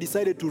Pharaoh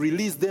decided to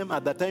release them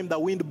at the time the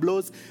wind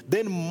blows.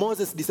 Then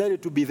Moses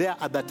decided to be there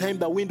at the time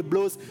the wind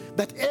blows.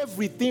 That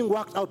everything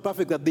worked out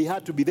perfect, that they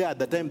had to be there at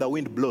the time the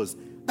wind blows.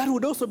 That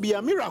would also be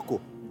a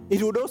miracle.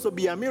 It would also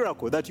be a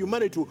miracle that you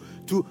managed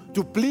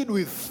to plead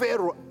with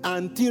Pharaoh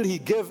until he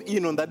gave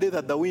in on the day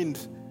that the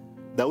wind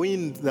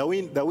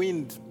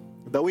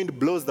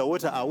blows the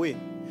water away.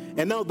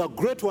 And now the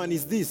great one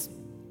is this.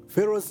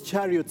 Pharaoh's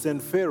chariots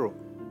and Pharaoh,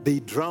 they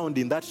drowned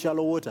in that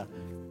shallow water.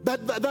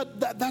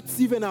 That's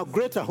even a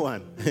greater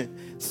one.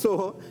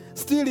 So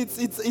still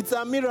it's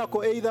a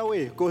miracle either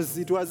way, because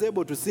it was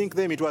able to sink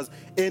them.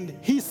 And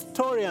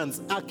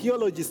historians,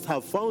 archaeologists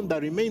have found the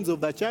remains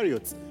of the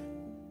chariots.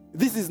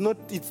 It's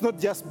not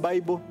just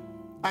Bible.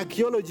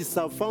 Archaeologists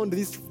have found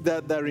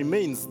the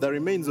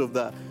remains of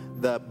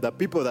the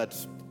people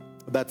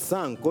that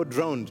sank or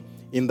drowned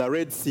in the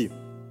Red Sea.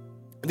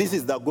 This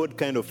is the God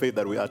kind of faith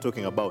that we are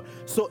talking about.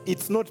 So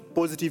it's not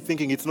positive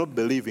thinking, it's not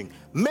believing.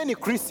 Many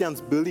Christians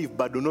believe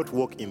but do not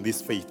walk in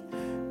this faith.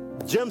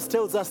 James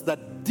tells us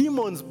that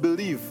demons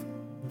believe,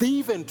 they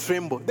even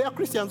tremble. There are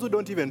Christians who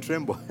don't even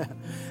tremble.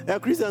 There are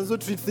Christians who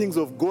treat things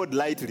of God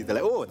lightly. They're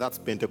like, oh, that's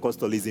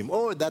Pentecostalism.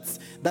 Oh, that's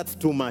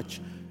too much.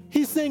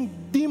 He's saying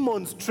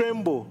demons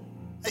tremble.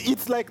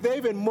 It's like they're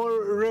even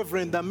more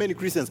reverent than many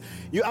Christians.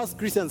 You ask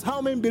Christians,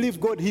 how many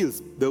believe God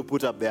heals? They'll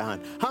put up their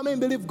hand. How many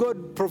believe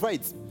God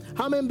provides?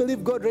 How many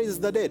believe God raises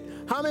the dead?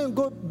 How many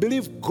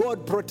believe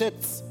God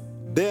protects?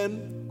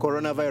 Then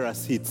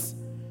coronavirus hits.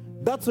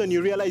 That's when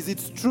you realize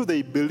it's true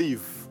they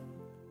believe,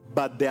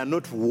 but they are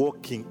not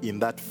walking in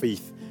that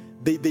faith.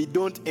 They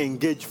don't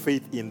engage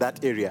faith in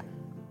that area.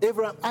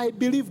 Everyone, I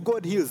believe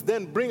God heals.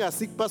 Then bring a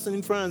sick person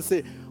in front and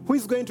say, who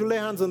is going to lay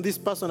hands on this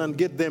person and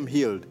get them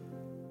healed?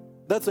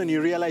 That's when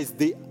you realize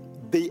they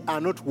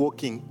are not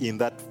walking in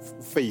that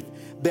faith.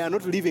 They are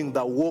not living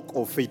the walk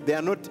of faith. They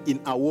are not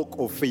in a walk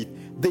of faith.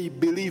 They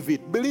believe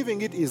it.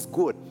 Believing it is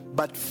good,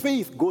 but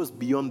faith goes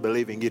beyond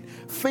believing it.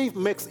 Faith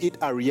makes it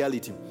a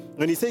reality.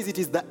 When he says it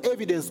is the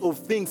evidence of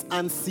things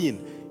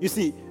unseen, you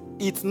see,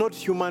 it's not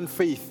human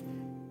faith.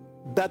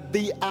 That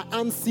they are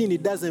unseen,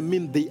 it doesn't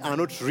mean they are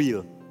not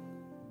real.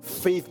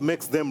 Faith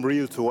makes them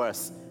real to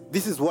us.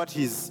 This is what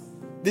he's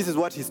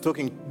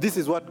talking. This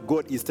is what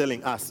God is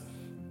telling us.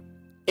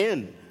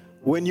 And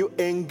when you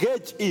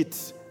engage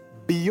it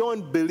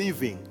beyond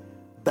believing,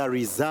 the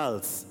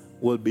results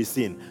will be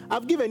seen.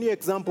 I've given you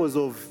examples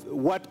of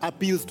what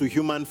appeals to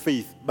human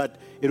faith, but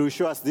it will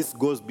show us this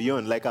goes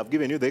beyond. Like I've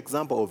given you the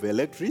example of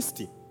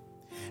electricity.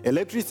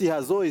 Electricity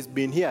has always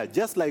been here,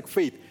 just like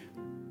faith.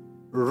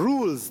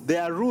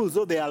 There are rules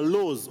or there are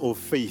laws of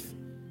faith.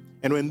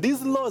 And when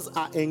these laws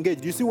are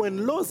engaged, you see,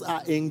 when laws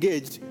are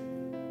engaged,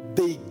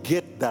 they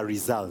get the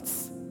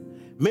results.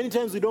 Many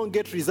times we don't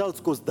get results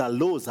because the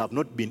laws have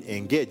not been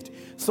engaged.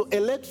 So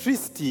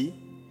electricity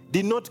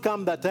did not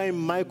come the time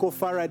Michael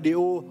Faraday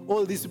or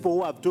all these people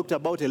who have talked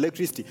about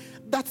electricity.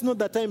 That's not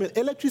the time.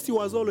 Electricity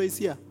was always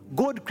here.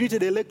 God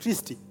created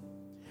electricity.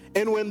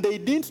 And when they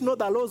didn't know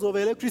the laws of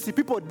electricity,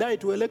 people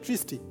died to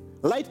electricity.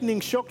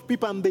 Lightning shocked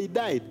people and they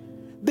died.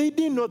 They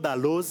didn't know the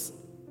laws,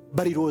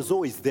 but it was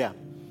always there.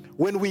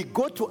 When we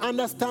got to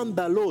understand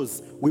the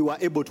laws, we were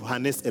able to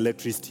harness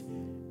electricity.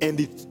 And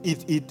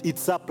it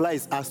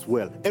supplies us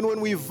well. And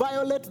when we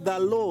violate the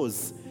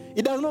laws,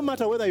 it does not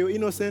matter whether you're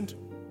innocent.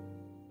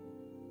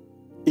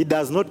 It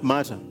does not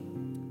matter.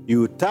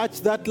 You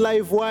touch that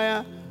live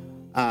wire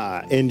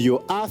and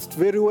you're asked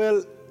very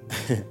well.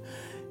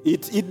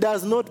 It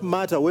does not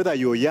matter whether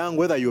you're young,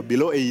 whether you're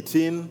below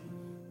 18.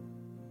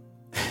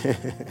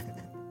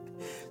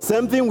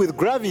 Same thing with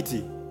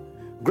gravity.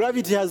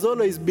 Gravity has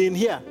always been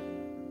here.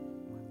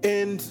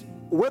 And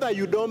whether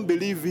you don't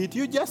believe it,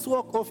 you just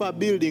walk off a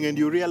building and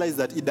you realize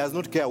that it does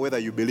not care whether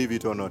you believe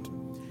it or not.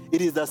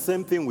 It is the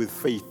same thing with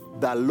faith.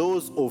 The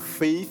laws of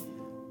faith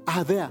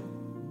are there.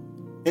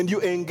 And you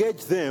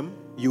engage them,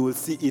 you will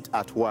see it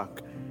at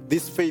work.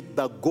 This faith,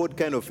 the God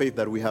kind of faith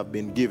that we have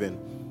been given.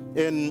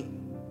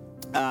 In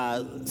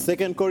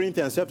 2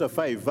 Corinthians chapter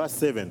 5, verse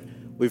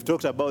 7, we've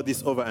talked about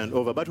this over and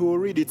over, but we will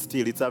read it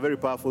still. It's a very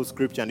powerful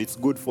scripture and it's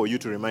good for you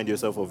to remind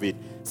yourself of it.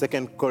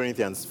 2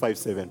 Corinthians 5,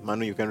 7.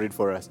 Manu, you can read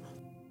for us.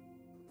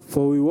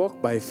 For we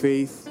walk by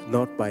faith,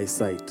 not by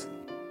sight.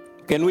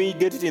 Can we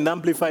get it in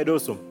Amplified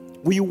also?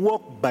 We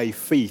walk by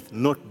faith,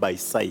 not by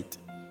sight.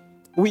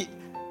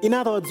 In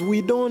other words,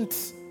 we don't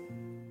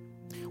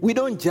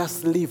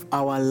just live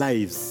our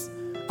lives.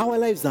 Our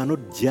lives are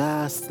not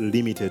just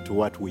limited to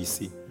what we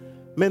see.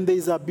 Man, there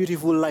is a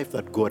beautiful life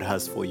that God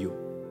has for you.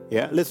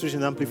 Yeah, let's read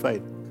in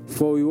Amplified.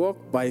 For we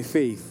walk by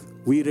faith.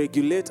 We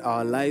regulate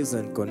our lives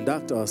and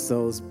conduct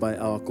ourselves by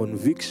our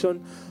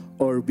conviction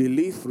or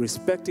belief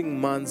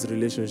respecting man's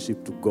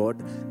relationship to God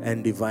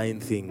and divine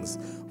things.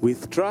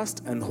 With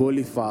trust and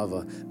holy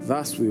fervor,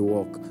 thus we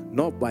walk,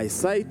 not by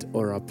sight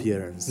or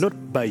appearance.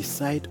 Not by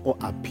sight or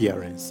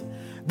appearance.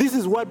 This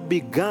is what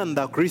began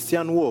the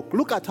Christian walk.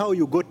 Look at how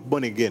you got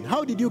born again.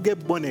 How did you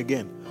get born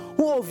again?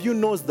 Who of you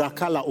knows the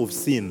color of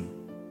sin?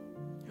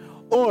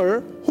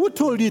 Or who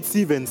told you it's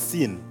even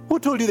sin? Who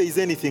told you there is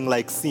anything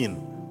like sin?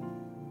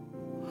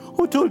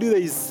 Who told you there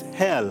is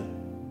hell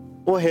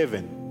or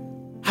heaven?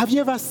 Have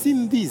you ever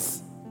seen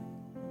this?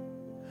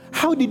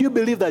 How did you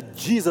believe that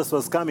Jesus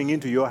was coming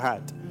into your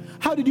heart?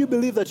 How did you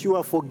believe that you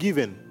are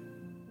forgiven?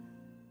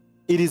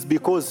 It is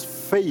because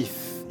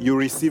faith, you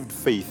received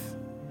faith,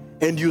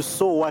 and you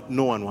saw what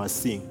no one was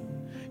seeing.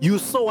 You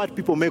saw what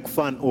people make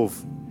fun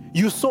of.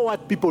 You saw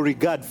what people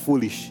regard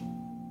foolish.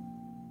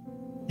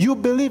 You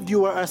believed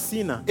you were a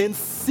sinner, and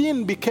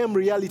sin became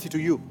reality to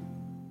you.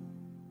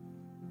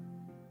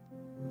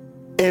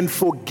 And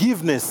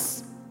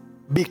forgiveness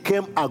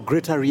became a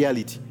greater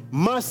reality.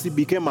 Mercy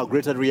became a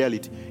greater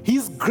reality.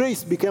 His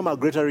grace became a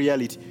greater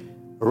reality.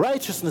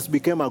 Righteousness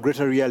became a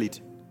greater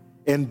reality.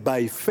 And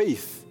by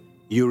faith,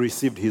 you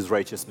received his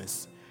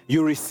righteousness.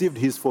 You received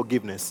his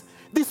forgiveness.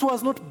 This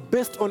was not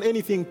based on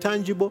anything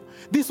tangible.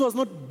 This was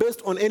not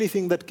based on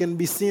anything that can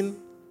be seen.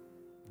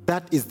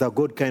 That is the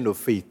God kind of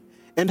faith.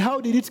 And how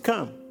did it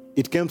come?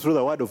 It came through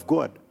the word of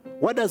God.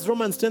 What does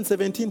Romans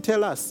 10:17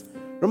 tell us?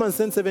 Romans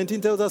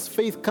 10:17 tells us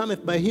faith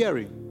cometh by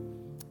hearing,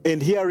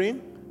 and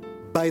hearing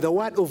by the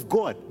word of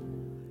God.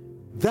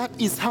 That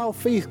is how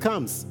faith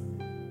comes.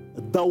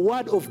 The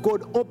word of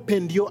God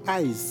opened your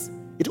eyes.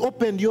 It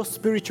opened your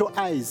spiritual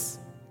eyes.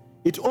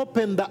 It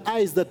opened the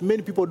eyes that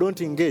many people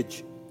don't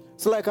engage.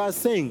 So like I was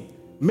saying,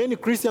 many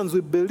Christians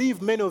will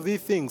believe many of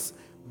these things,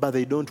 but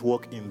they don't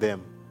walk in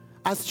them.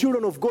 As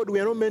children of God, we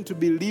are not meant to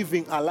be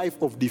living a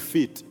life of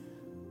defeat.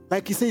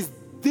 Like he says,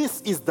 this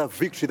is the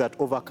victory that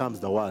overcomes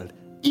the world,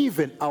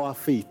 even our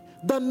faith.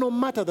 That no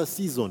matter the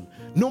season,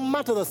 no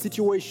matter the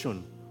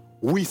situation,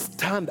 we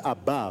stand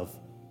above.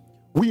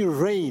 We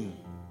reign.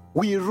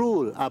 We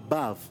rule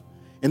above.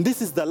 And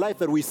this is the life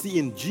that we see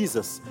in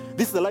Jesus.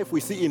 This is the life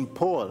we see in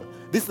Paul.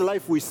 This is the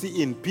life we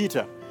see in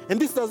Peter. And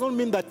this does not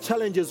mean that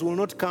challenges will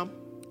not come.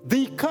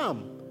 They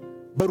come,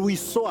 but we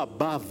soar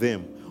above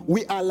them.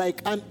 We are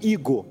like an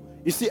eagle.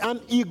 You see, an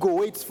eagle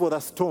waits for the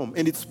storm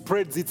and it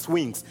spreads its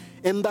wings.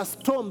 And the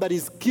storm that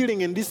is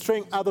killing and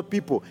destroying other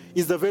people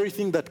is the very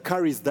thing that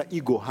carries the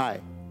eagle high.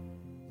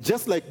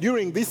 Just like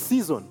during this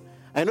season,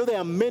 I know there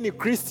are many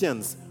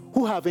Christians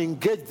who have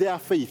engaged their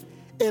faith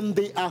and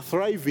they are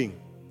thriving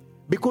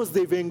because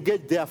they've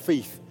engaged their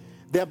faith.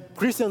 There are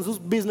Christians whose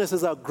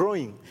businesses are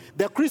growing.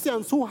 There are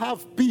Christians who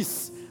have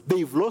peace.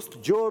 They've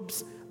lost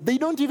jobs. They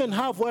don't even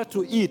have where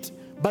to eat,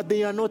 but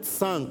they are not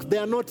sunk. They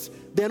are not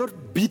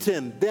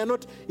beaten. They are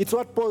not, it's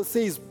what Paul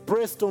says,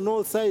 pressed on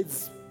all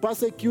sides,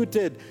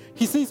 persecuted.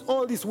 He says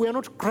all this, we are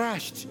not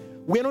crushed.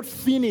 We are not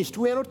finished.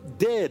 We are not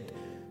dead.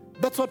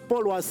 That's what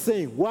Paul was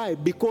saying. Why?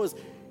 Because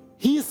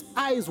his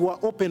eyes were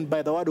opened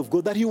by the word of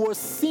God, that he was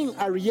seeing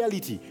a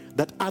reality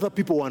that other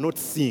people were not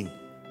seeing.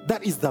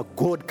 That is the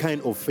God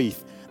kind of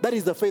faith. That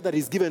is the faith that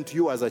is given to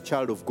you as a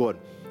child of God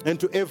and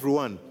to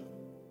everyone.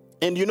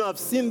 And you know, I've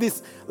seen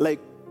this, like,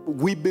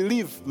 we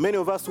believe, many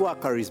of us who are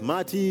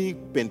charismatic,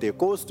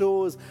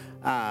 Pentecostals,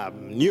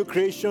 new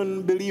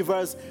creation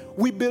believers,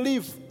 we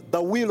believe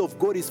the will of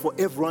God is for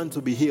everyone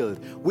to be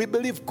healed. We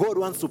believe God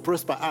wants to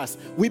prosper us.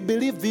 We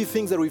believe these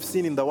things that we've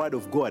seen in the Word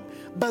of God.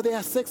 But there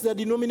are sects, there are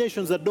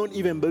denominations that don't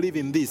even believe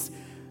in this.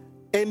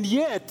 And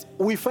yet,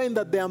 we find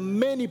that there are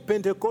many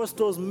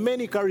Pentecostals,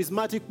 many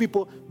charismatic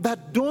people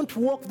that don't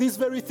walk these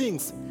very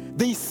things.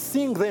 They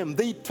sing them,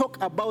 they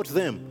talk about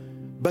them,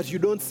 but you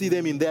don't see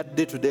them in their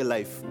day-to-day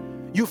life.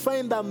 You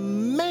find that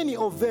many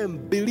of them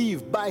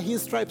believe by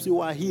his stripes you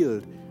are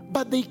healed,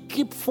 but they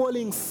keep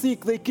falling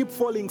sick. They keep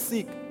falling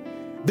sick.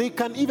 They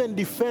can even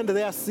defend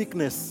their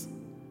sickness.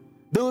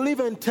 They will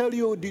even tell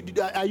you,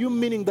 are you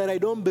meaning that I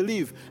don't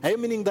believe? Are you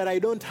meaning that I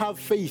don't have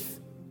faith?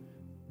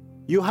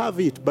 You have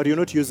it, but you're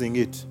not using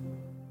it.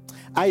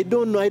 I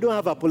don't know. I don't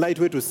have a polite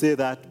way to say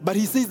that, but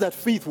he says that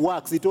faith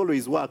works. It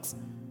always works.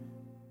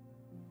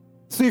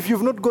 So if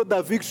you've not got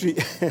that victory,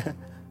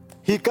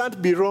 he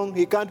can't be wrong.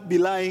 He can't be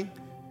lying.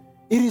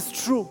 It is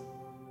true.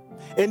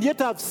 And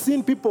yet I've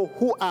seen people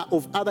who are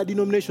of other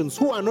denominations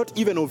who are not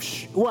even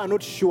who are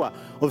not sure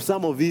of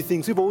some of these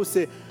things. People who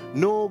say,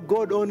 no,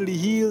 God only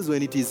heals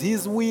when it is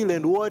his will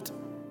and what.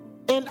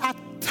 And a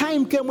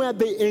time came where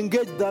they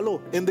engaged the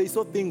law and they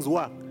saw things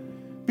work.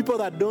 People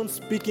that don't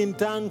speak in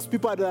tongues,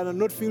 people that are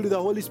not filled with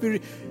the Holy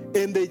Spirit,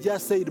 and they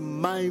just said,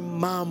 my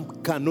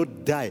mom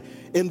cannot die.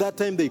 And that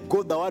time they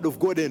got the word of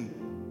God and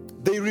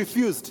they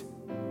refused.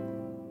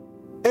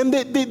 And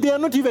they are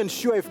not even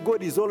sure if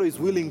God is always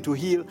willing to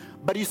heal.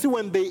 But you see,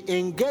 when they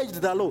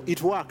engaged the law,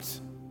 it worked.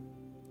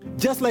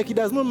 Just like it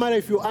does not matter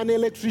if you're an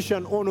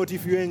electrician or not,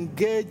 if you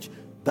engage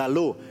the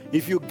law.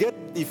 If you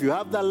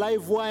have the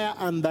live wire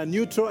and the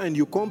neutral and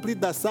you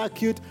complete the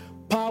circuit,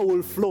 power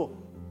will flow.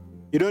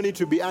 You don't need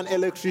to be an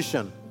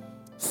electrician.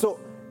 So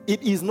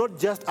it is not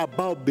just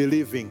about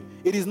believing.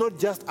 It is not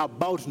just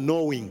about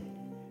knowing.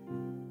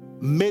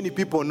 Many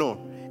people know.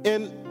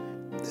 And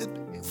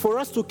for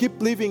us to keep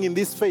living in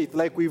this faith,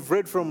 like we've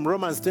read from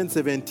Romans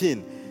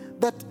 10:17,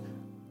 that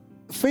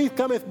faith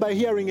cometh by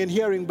hearing and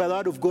hearing by the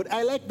word of God.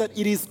 I like that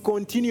it is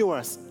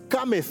continuous.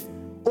 Cometh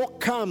or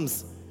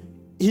comes.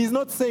 He's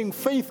not saying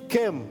faith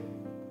came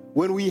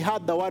when we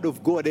had the word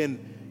of God and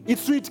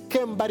it's true it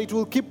came, but it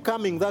will keep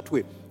coming that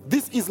way.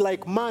 This is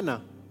like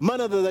manna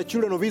that the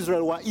children of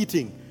Israel were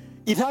eating.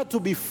 It had to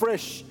be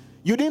fresh.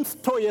 You didn't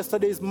store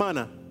yesterday's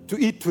manna to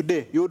eat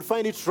today. You would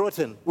find it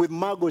rotten with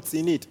maggots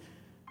in it.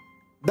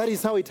 That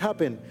is how it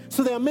happened.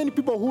 So there are many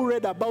people who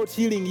read about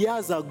healing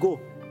years ago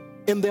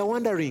and they're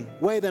wondering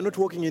why they're not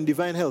walking in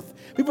divine health.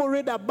 People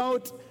read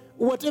about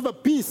whatever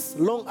peace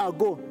long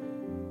ago.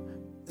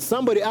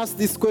 Somebody asked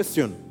this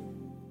question.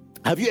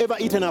 Have you ever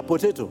eaten a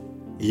potato?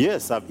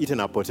 Yes, I've eaten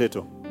a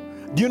potato.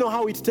 Do you know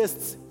how it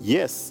tastes?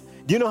 Yes.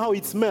 Do you know how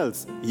it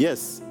smells?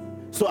 Yes.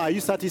 So are you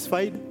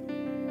satisfied?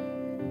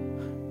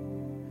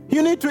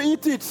 You need to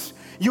eat it.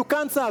 You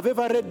can't say, I've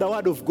ever read the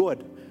word of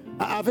God.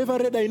 I've ever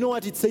read, I know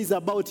what it says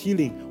about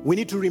healing. We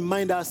need to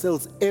remind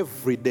ourselves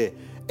every day.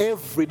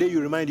 Every day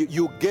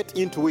you get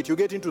into it. You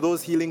get into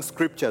those healing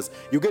scriptures.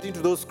 You get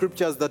into those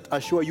scriptures that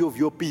assure you of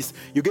your peace.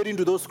 You get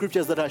into those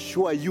scriptures that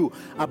assure you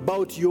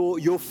about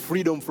your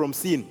freedom from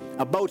sin,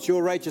 about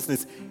your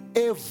righteousness.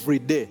 Every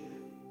day.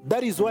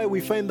 That is why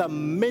we find that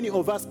many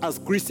of us as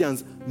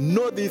Christians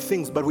know these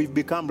things, but we've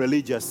become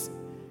religious.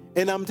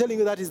 And I'm telling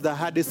you, that is the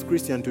hardest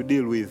Christian to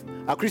deal with.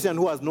 A Christian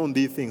who has known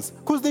these things.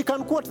 Because they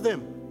can quote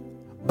them,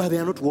 but they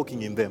are not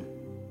walking in them.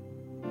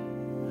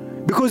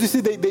 Because you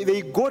see,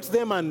 they got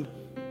them and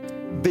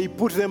they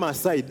put them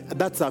aside.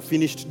 That's a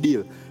finished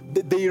deal.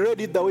 They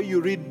read it the way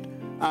you read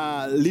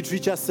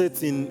literature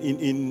sets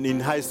in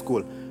high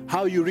school.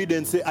 How you read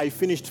and say, I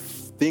finished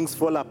Things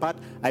Fall Apart,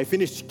 I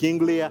finished King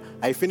Lear,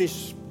 I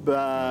finished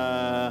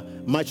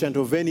Merchant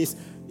of Venice.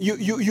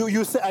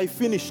 You say, I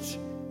finished,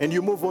 and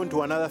you move on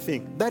to another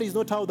thing. That is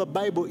not how the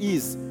Bible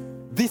is.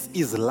 This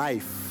is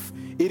life.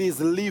 It is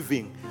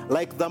living.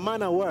 Like the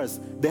manna was,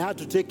 they had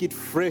to take it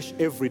fresh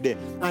every day.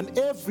 And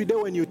every day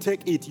when you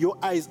take it, your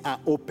eyes are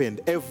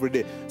opened every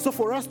day. So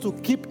for us to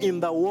keep in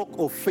the walk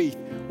of faith,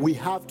 we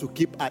have to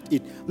keep at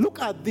it.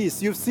 Look at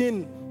this. You've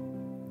seen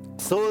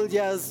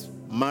soldiers,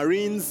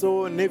 Marines,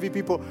 or Navy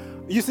people.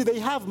 You see, they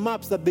have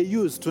maps that they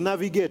use to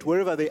navigate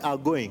wherever they are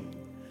going.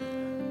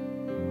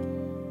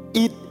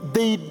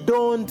 They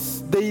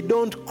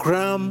don't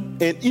cram,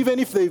 and even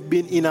if they've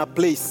been in a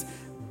place,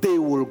 they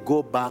will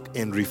go back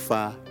and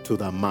refer to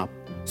the map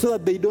so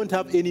that they don't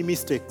have any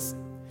mistakes.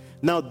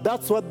 Now,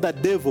 that's what the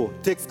devil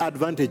takes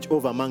advantage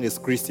of among us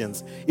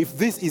Christians. If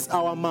this is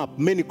our map,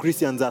 many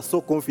Christians are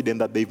so confident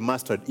that they've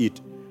mastered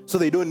it, so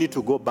they don't need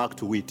to go back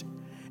to it.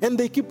 And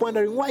they keep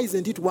wondering, why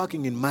isn't it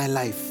working in my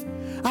life?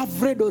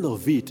 I've read all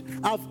of it.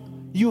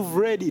 You've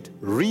read it,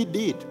 read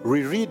it,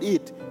 reread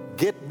it,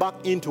 get back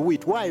into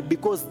it. Why?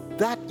 Because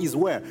that is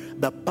where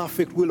the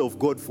perfect will of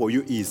God for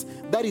you is.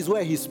 That is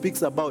where he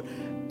speaks about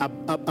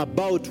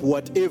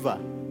whatever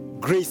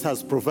grace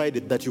has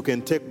provided that you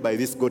can take by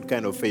this God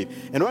kind of faith.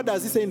 And what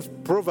does he say in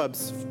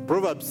Proverbs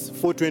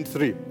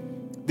 4:23?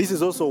 This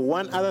is also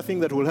one other thing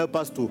that will help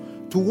us to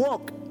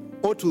walk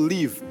or to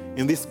live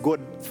in this God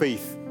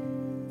faith.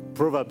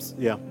 Proverbs,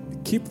 yeah.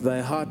 Keep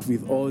thy heart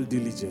with all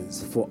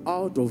diligence, for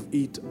out of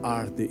it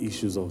are the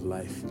issues of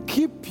life.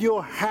 Keep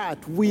your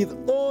heart with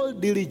all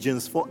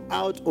diligence, for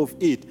out of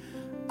it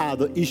are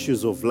the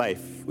issues of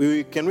life.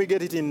 Can we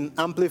get it in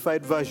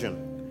amplified version?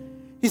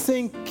 He's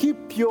saying,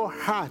 keep your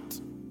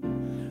heart.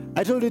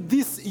 I told you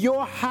this,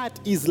 your heart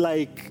is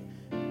like,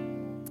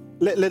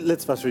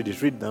 let's first read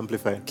it. Read the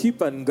amplified.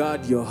 Keep and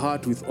guard your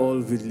heart with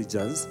all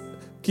diligence.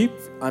 Keep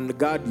and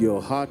guard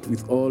your heart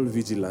with all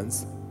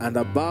vigilance, and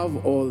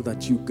above all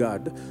that you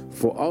guard,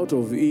 for out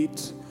of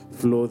it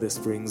flow the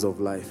springs of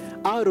life.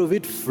 Out of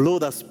it flow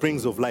the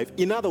springs of life.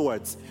 In other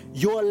words,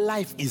 your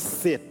life is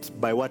set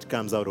by what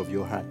comes out of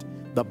your heart,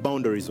 the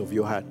boundaries of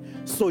your heart.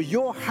 So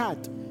your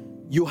heart,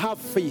 you have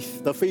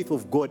faith, the faith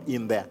of God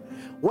in there.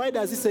 Why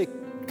does he say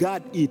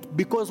guard it?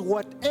 Because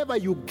whatever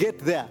you get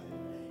there,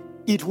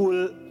 it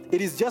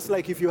is just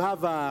like if you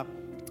have a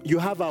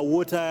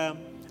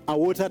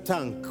water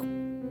tank.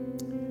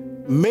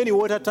 Many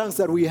water tanks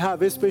that we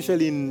have,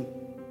 especially in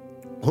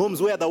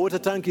homes where the water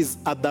tank is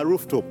at the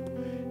rooftop,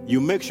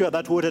 you make sure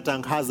that water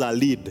tank has a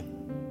lid.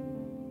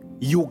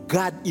 You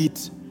guard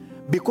it.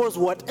 Because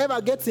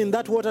whatever gets in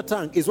that water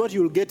tank is what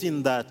you'll get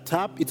in the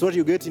tap, it's what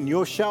you get in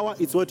your shower,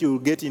 it's what you'll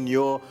get in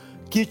your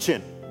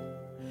kitchen.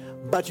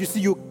 But you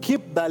see, you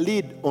keep the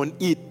lid on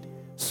it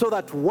so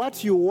that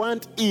what you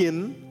want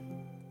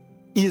in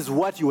is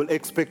what you will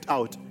expect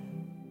out.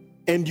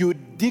 And you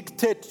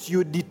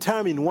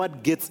determine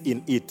what gets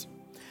in it.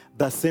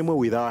 The same way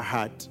with our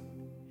heart.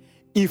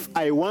 If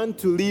I want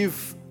to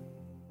live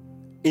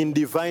in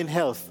divine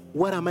health,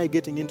 what am I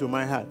getting into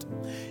my heart?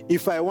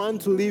 If I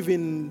want to live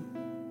in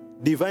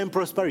divine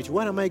prosperity,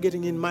 what am I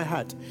getting in my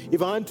heart?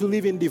 If I want to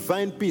live in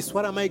divine peace,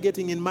 what am I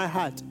getting in my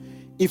heart?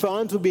 If I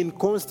want to be in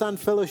constant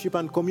fellowship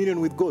and communion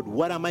with God,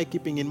 what am I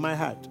keeping in my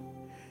heart?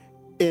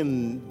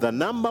 And the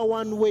number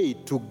one way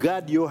to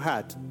guard your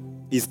heart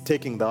is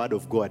taking the word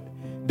of God.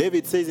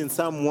 David says in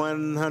Psalm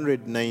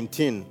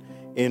 119,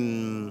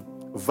 in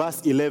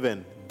verse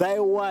 11, thy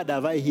word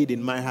have I hid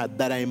in my heart,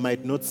 that I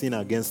might not sin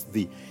against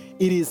thee.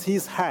 It is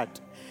his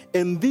heart.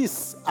 And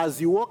this, as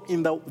you walk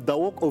in the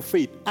walk of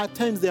faith, at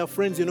times there are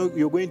friends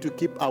you're going to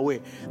keep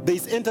away. There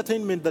is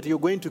entertainment that you're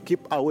going to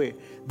keep away.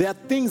 There are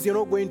things you're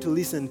not going to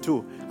listen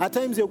to. At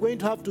times you're going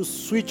to have to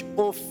switch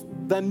off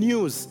the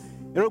news.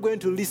 You're not going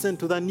to listen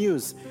to the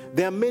news.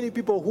 There are many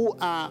people who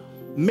are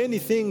many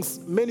things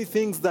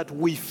that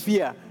we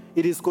fear.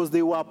 It is because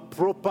they were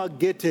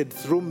propagated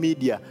through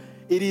media.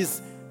 It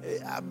is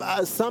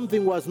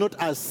something was not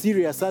as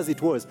serious as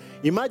it was.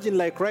 Imagine,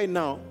 like right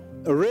now,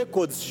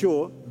 records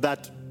show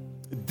that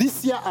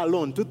this year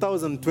alone,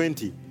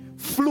 2020,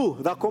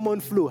 the common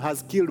flu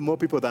has killed more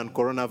people than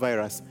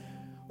coronavirus.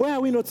 Why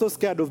are we not so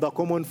scared of the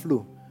common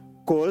flu?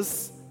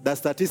 Because the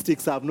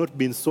statistics have not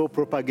been so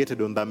propagated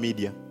on the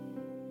media.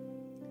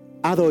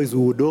 Otherwise,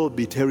 we would all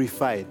be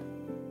terrified.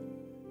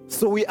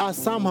 So we are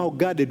somehow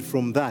guarded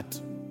from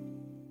that.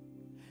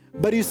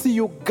 But you see,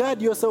 you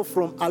guard yourself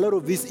from a lot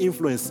of this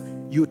influence.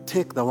 You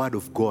take the word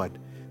of God.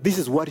 This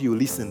is what you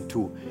listen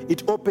to.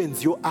 It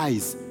opens your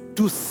eyes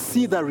to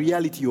see the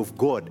reality of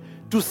God,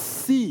 to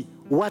see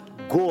what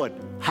God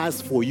has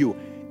for you.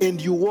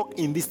 And you walk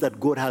in this that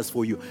God has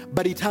for you.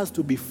 But it has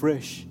to be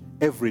fresh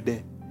every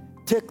day.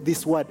 Take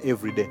this word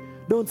every day.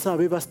 Don't say, I've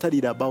ever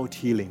studied about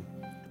healing.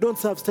 Don't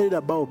say, I've studied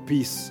about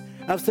peace.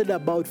 I've studied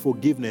about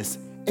forgiveness.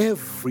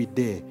 Every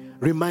day,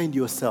 remind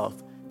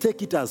yourself.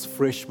 Take it as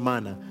fresh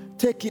manna.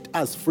 Take it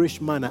as fresh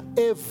manna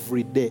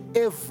every day,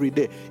 every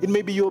day. It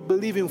may be you're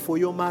believing for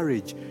your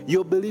marriage,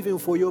 you're believing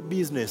for your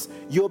business,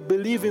 you're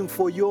believing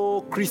for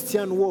your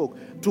Christian walk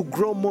to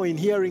grow more in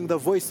hearing the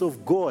voice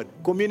of God,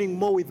 communing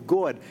more with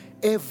God.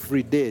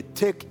 Every day,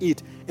 take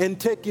it, and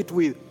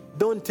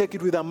don't take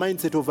it with a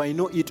mindset of I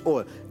know it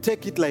all.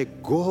 Take it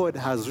like God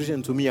has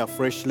written to me a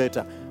fresh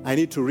letter. I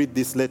need to read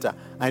this letter.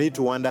 I need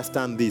to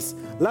understand this.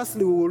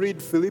 Lastly, we will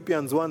read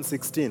Philippians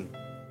 1:16.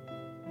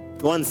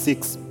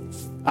 1:6.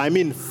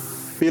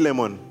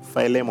 Philemon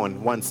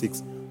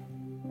 1:6.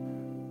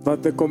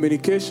 That the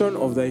communication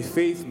of thy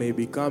faith may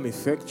become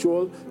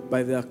effectual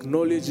by the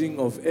acknowledging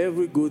of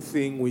every good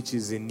thing which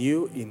is in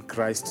you in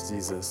Christ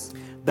Jesus.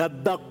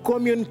 That the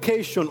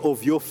communication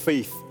of your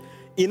faith,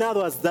 in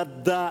other words,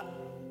 that the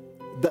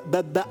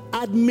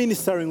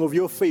administering of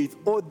your faith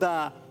or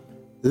the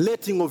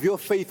letting of your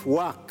faith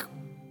work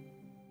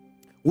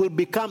will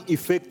become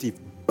effective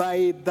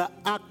by the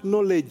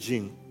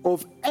acknowledging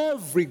of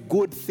every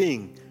good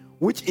thing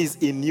which is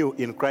in you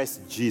in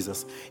Christ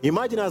Jesus.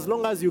 Imagine, as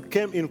long as you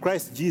came in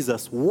Christ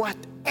Jesus,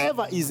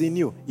 whatever is in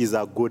you is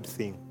a good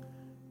thing.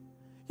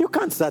 You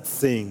can't start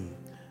saying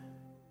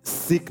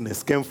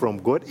sickness came from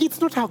God.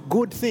 It's not a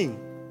good thing.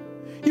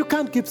 You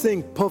can't keep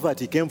saying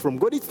poverty came from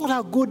God. It's not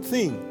a good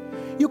thing.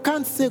 You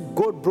can't say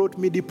God brought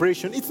me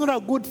depression. It's not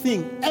a good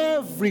thing.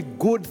 Every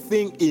good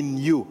thing in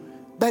you,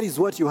 that is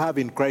what you have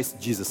in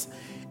Christ Jesus.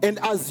 And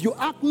as you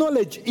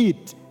acknowledge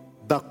it,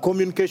 the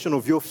communication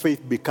of your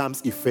faith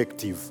becomes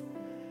effective.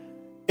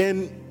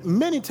 And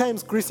many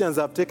times Christians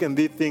have taken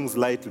these things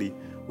lightly.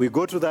 We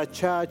go to the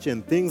church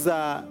and things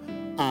are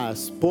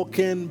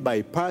spoken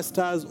by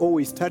pastors, or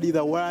we study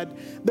the word.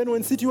 Then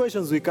when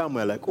situations we come,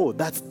 we're like, oh,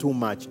 that's too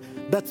much.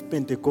 That's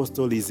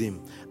Pentecostalism.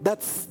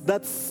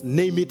 That's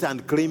name it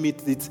and claim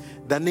it. It's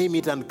the name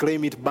it and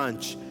claim it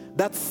bunch.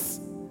 That's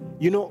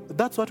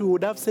what we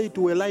would have said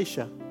to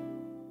Elisha.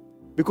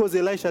 Because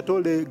Elisha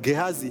told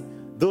Gehazi,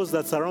 those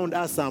that surround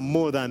us are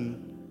more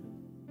than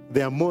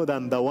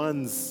the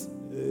ones,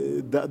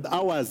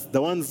 the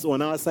ones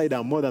on our side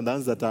are more than the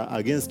ones that are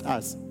against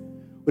us.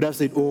 Would have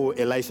said, oh,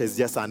 Elisha is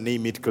just a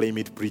name it, claim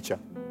it preacher.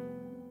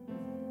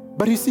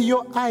 But you see,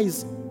 your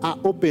eyes are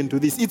open to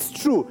this. It's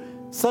true.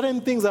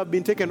 Certain things have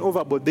been taken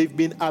over, but they've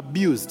been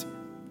abused.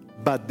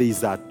 But there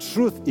is a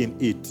truth in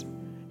it.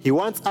 He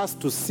wants us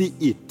to see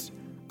it,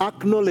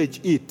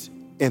 acknowledge it,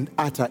 and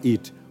utter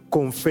it,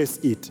 confess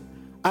it.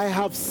 I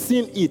have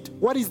seen it.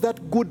 What is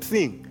that good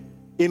thing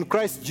in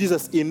Christ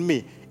Jesus in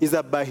me? Is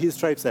that by his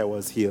stripes I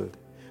was healed.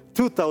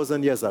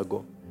 2,000 years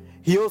ago.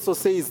 He also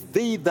says,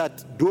 they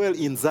that dwell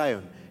in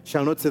Zion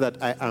shall not say that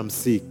I am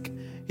sick.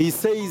 He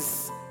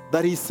says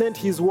that he sent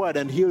his word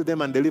and healed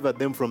them and delivered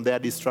them from their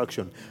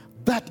destruction.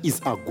 That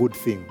is a good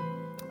thing.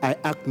 I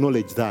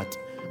acknowledge that.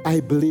 I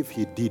believe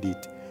he did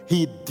it.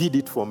 He did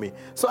it for me.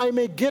 So I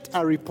may get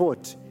a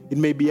report. It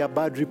may be a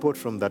bad report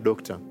from the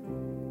doctor.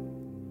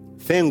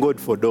 Thank God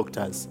for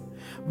doctors.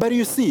 But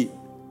you see,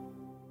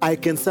 I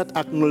can start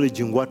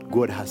acknowledging what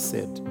God has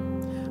said.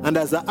 And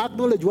as I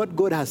acknowledge what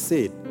God has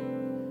said,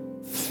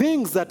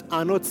 things that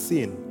are not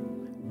seen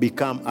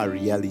become a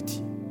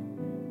reality.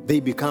 They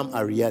become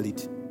a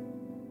reality.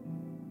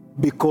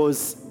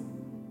 Because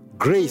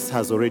grace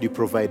has already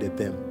provided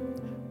them.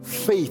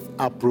 Faith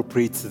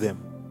appropriates them.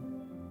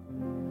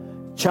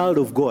 Child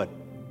of God,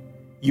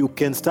 you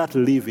can start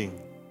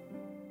living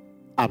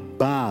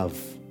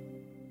above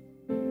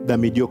the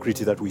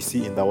mediocrity that we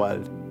see in the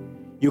world.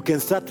 You can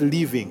start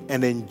living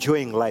and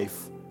enjoying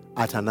life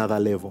at another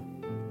level.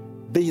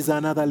 There is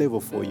another level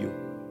for you.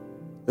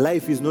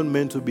 Life is not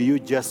meant to be you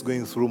just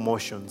going through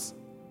motions.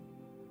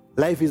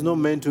 Life is not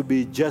meant to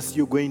be just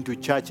you going to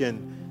church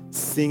and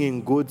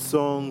singing good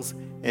songs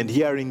and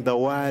hearing the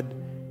word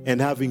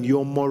and having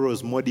your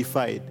morals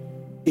modified.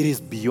 It is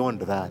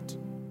beyond that.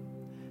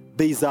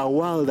 There is a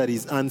world that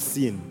is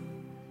unseen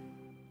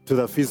to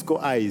the physical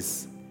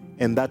eyes,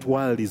 and that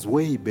world is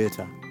way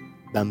better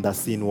than the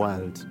seen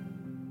world.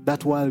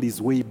 That world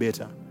is way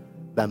better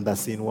than the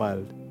seen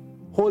world.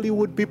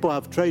 Hollywood people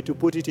have tried to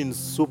put it in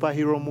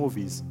superhero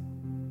movies.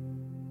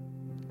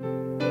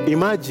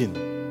 Imagine.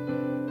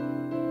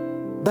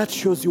 That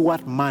shows you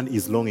what man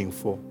is longing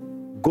for.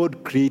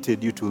 God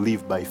created you to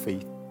live by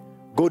faith.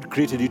 God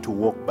created you to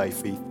walk by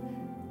faith.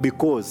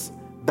 Because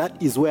that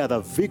is where the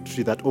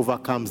victory that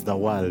overcomes the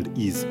world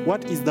is.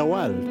 What is the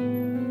world?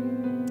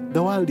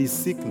 The world is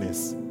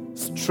sickness,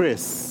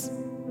 stress,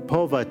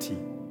 poverty,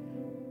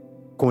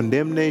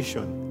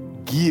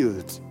 condemnation,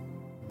 guilt.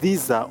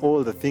 These are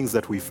all the things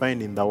that we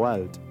find in the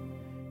world.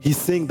 He's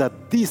saying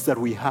that this that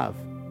we have,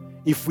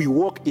 if we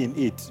walk in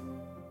it,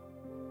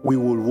 we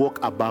will walk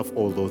above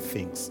all those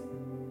things.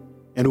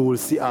 And we will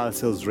see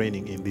ourselves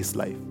reigning in this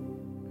life.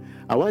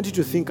 I want you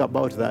to think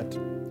about that.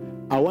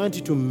 I want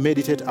you to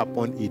meditate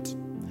upon it.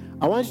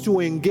 I want you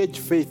to engage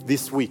faith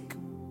this week.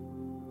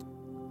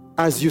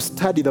 As you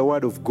study the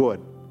Word of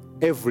God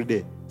every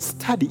day,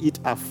 study it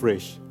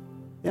afresh.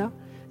 Yeah?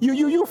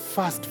 You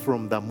fast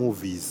from the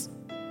movies.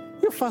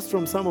 You you fast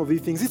from some of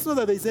these things, it's not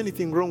that there's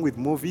anything wrong with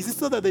movies.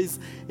 It's not that there's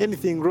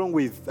anything wrong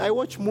with, I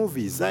watch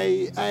movies.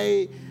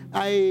 I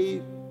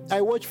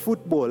watch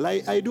football.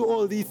 I do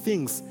all these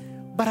things.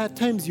 But at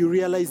times you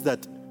realize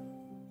that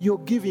you're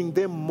giving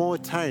them more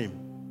time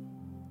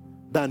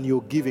than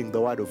you're giving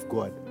the Word of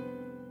God.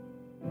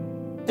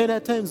 And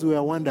at times we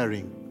are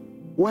wondering,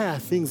 why are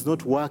things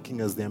not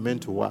working as they're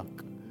meant to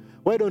work?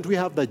 Why don't we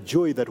have the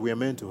joy that we are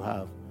meant to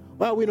have?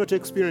 Why are we not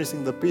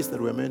experiencing the peace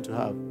that we're meant to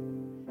have?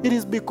 It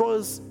is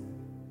because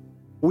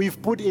we've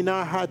put in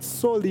our hearts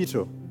so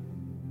little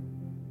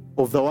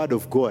of the Word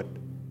of God,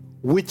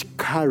 which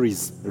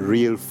carries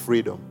real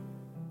freedom.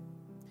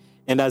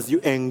 And as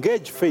you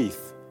engage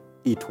faith,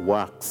 it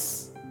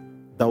works.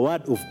 The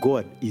Word of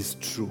God is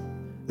true.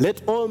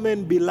 Let all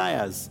men be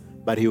liars,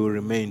 but He will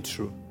remain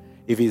true.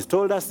 If He's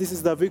told us this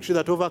is the victory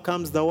that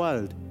overcomes the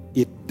world,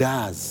 it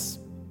does.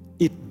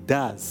 It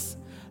does.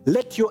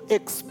 Let your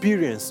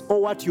experience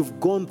or what you've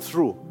gone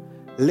through,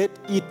 let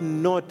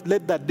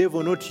the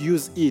devil not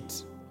use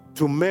it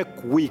to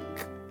make weak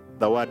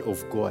the Word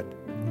of God.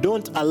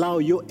 Don't allow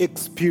your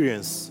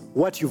experience,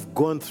 what you've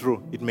gone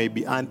through, it may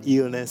be an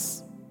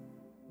illness,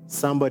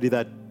 somebody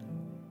that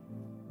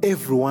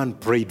everyone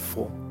prayed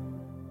for,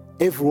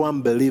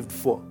 everyone believed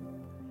for,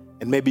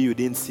 and maybe you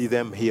didn't see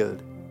them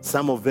healed.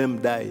 Some of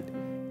them died.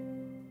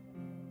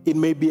 It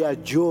may be a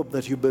job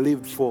that you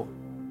believed for.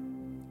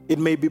 It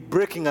may be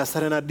breaking a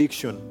certain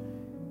addiction,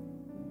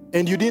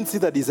 and you didn't see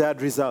the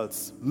desired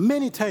results.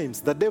 Many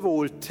times, the devil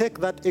will take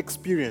that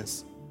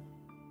experience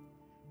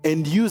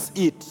and use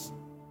it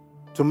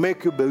to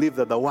make you believe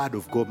that the Word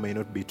of God may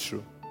not be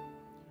true.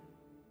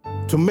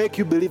 To make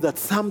you believe that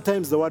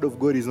sometimes the Word of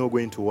God is not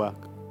going to work.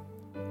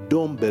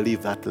 Don't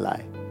believe that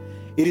lie.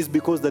 It is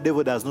because the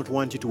devil does not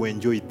want you to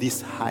enjoy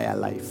this higher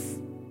life.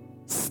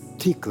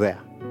 Stick there.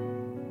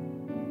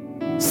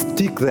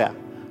 Stick there.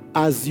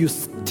 As you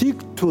stick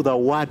to the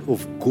Word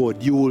of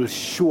God, you will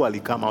surely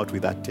come out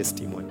with that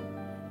testimony.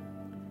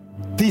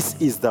 This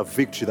is the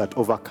victory that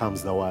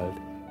overcomes the world,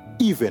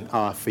 even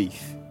our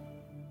faith.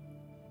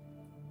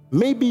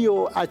 Maybe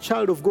you're a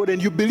child of God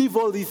and you believe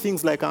all these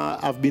things like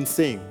I've been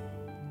saying,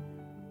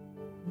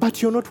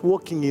 but you're not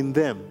walking in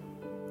them.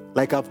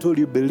 Like I've told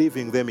you,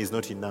 believing them is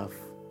not enough.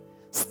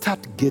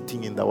 Start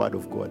getting in the Word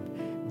of God.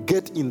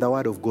 Get in the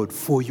Word of God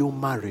for your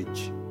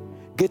marriage.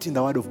 Get in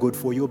the Word of God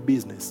for your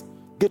business.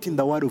 Get in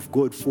the Word of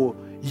God for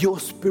your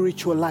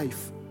spiritual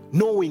life.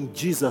 Knowing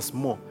Jesus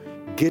more.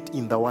 Get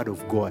in the Word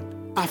of God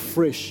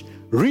afresh.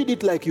 Read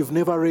it like you've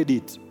never read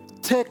it.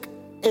 Take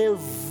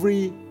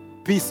every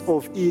piece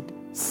of it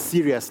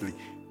seriously.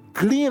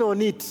 Glean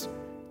on it.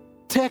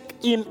 Take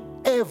in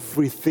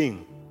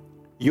everything.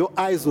 Your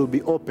eyes will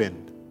be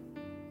opened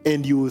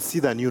and you will see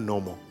the new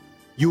normal.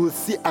 You will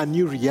see a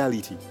new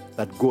reality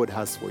that God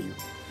has for you,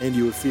 and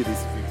you will see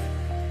this victory.